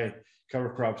buy cover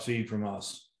crop seed from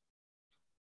us.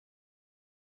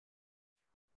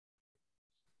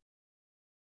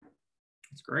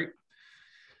 That's great.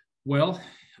 Well,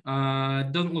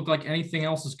 doesn't look like anything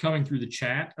else is coming through the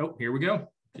chat. Oh, here we go.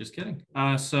 Just kidding.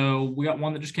 So we got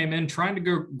one that just came in, trying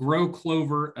to grow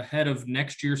clover ahead of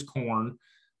next year's corn.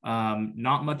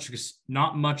 Not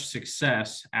much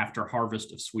success after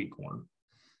harvest of sweet corn.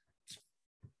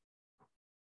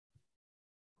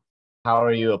 How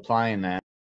are you applying that?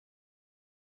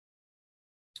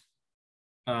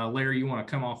 Larry, you want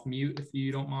to come off mute if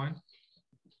you don't mind?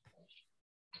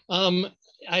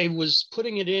 I was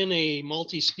putting it in a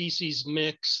multi-species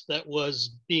mix that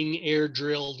was being air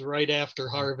drilled right after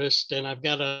harvest. And I've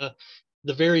got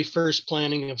the very first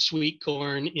planting of sweet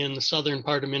corn in the southern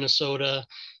part of Minnesota,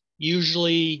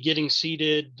 usually getting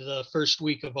seeded the first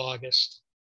week of August.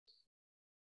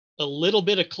 A little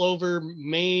bit of clover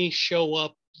may show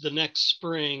up the next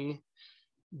spring,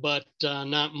 but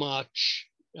not much.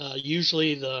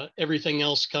 Usually everything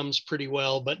else comes pretty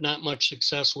well, but not much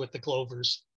success with the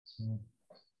clovers.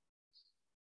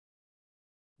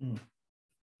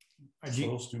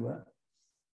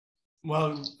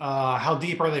 Well, how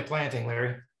deep are they planting,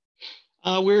 Larry?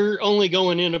 We're only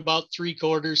going in about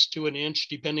 3/4 to an inch,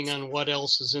 depending on what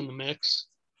else is in the mix.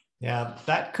 Yeah,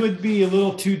 that could be a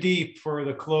little too deep for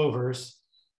the clovers.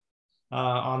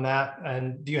 on that.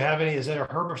 And do you have any, is it a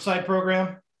herbicide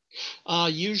program?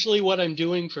 Usually what I'm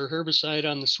doing for herbicide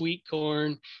on the sweet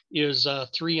corn is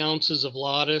 3 ounces of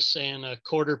Lotus and a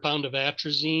 1/4 pound of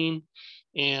atrazine.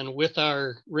 And with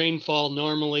our rainfall,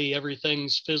 normally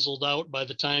everything's fizzled out by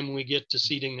the time we get to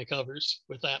seeding the covers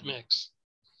with that mix.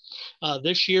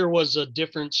 This year was a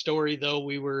different story though.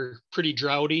 We were pretty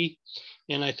droughty,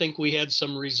 and I think we had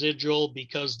some residual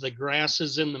because the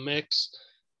grasses in the mix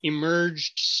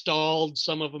emerged, stalled,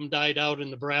 some of them died out,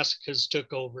 and the brassicas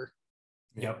took over.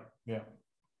 Yep.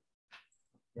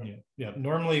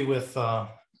 Normally with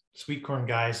sweet corn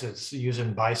guys, it's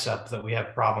using bicep that we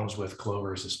have problems with,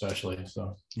 clovers especially.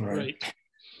 So right.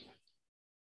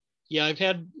 Yeah, I've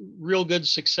had real good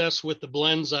success with the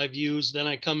blends I've used. Then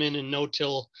I come in and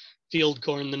no-till field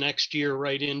corn the next year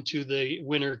right into the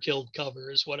winter killed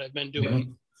cover is what I've been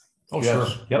doing. Oh, yes,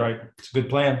 sure. Yep. Right. It's a good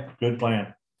plan. Good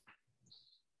plan.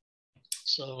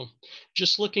 So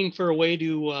just looking for a way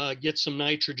to get some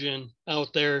nitrogen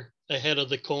out there ahead of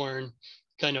the corn,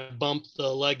 kind of bump the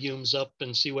legumes up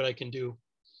and see what I can do.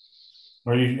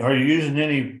 Are you using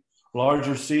any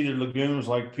larger seeded legumes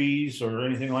like peas or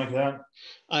anything like that?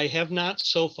 I have not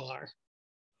so far.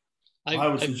 I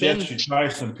would suggest you try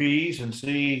some peas and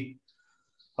see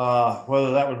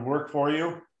whether that would work for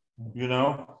you, you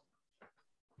know?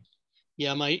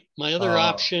 Yeah, my other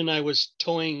option I was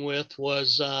toying with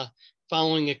was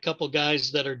following a couple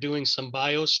guys that are doing some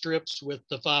bio strips with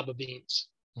the faba beans.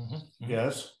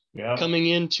 Yes. Yeah. Coming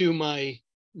into my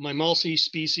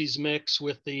multi-species mix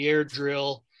with the air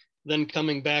drill, then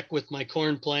coming back with my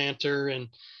corn planter and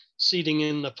seeding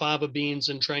in the faba beans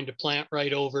and trying to plant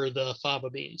right over the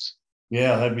faba beans.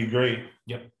 Yeah, that'd be great.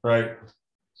 Yep. Right.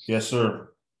 Yes,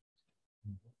 sir.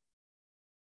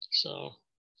 So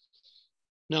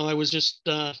no, I was just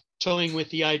toying with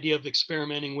the idea of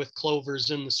experimenting with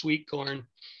clovers in the sweet corn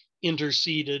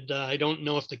interseeded. I don't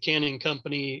know if the canning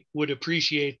company would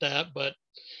appreciate that, but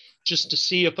just to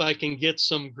see if I can get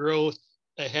some growth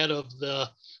ahead of the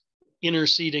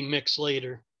interseeding mix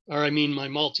later, or I mean my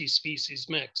multi-species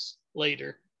mix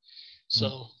later.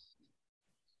 So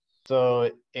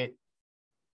it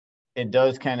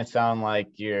does kind of sound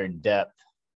like your depth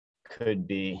could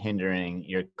be hindering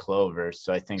your clover.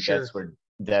 So I think sure.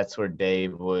 that's where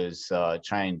Dave was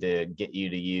trying to get you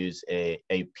to use a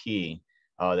P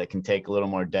that can take a little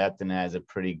more depth and has a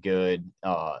pretty good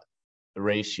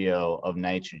ratio of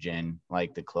nitrogen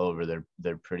like the clover.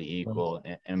 They're pretty equal.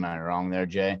 Am I wrong there,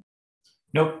 Jay?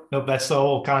 Nope. That's the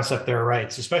whole concept there,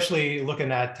 right? So especially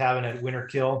looking at having a winter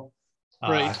kill.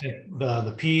 Right. I think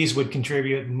the peas would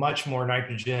contribute much more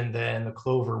nitrogen than the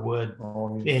clover would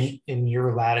in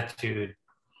your latitude.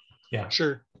 Yeah.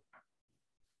 Sure.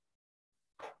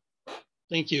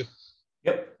 Thank you.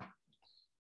 Yep.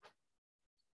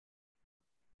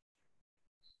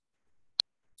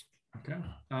 Okay.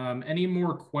 Any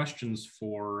more questions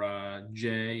for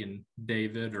Jay and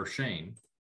David or Shane?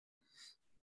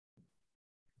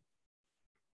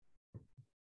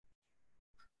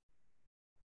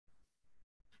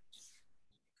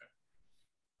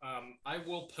 I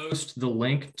will post the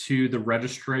link to the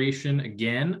registration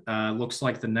again. Looks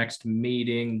like the next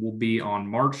meeting will be on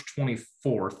March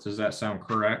 24th. Does that sound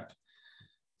correct?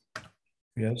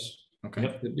 Yes. Okay,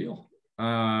 yep. Good deal.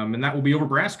 And that will be over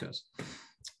Brassicas.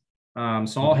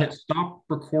 So I'll hit stop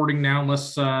recording now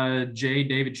unless Jay,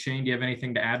 David, Shane, do you have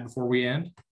anything to add before we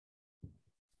end?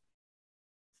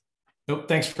 Nope.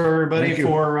 Thanks for everybody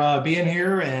for being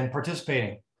here and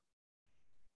participating.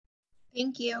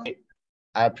 Thank you.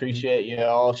 I appreciate you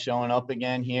all showing up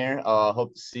again here.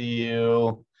 Hope to see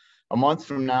you a month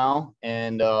from now,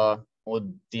 and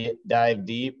we'll dive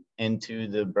deep into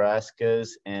the brassicas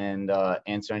and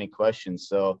answer any questions.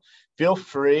 So feel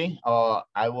free.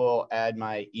 I will add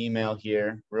my email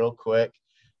here real quick.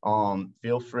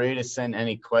 Feel free to send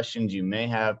any questions you may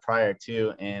have prior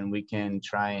to, and we can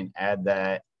try and add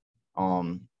that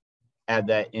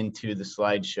into the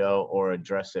slideshow or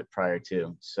address it prior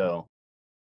to. So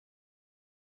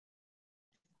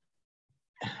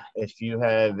if you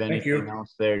have anything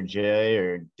else there, Jay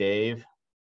or Dave.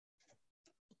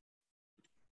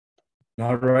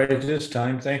 Not right at this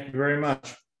time. Thank you very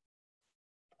much.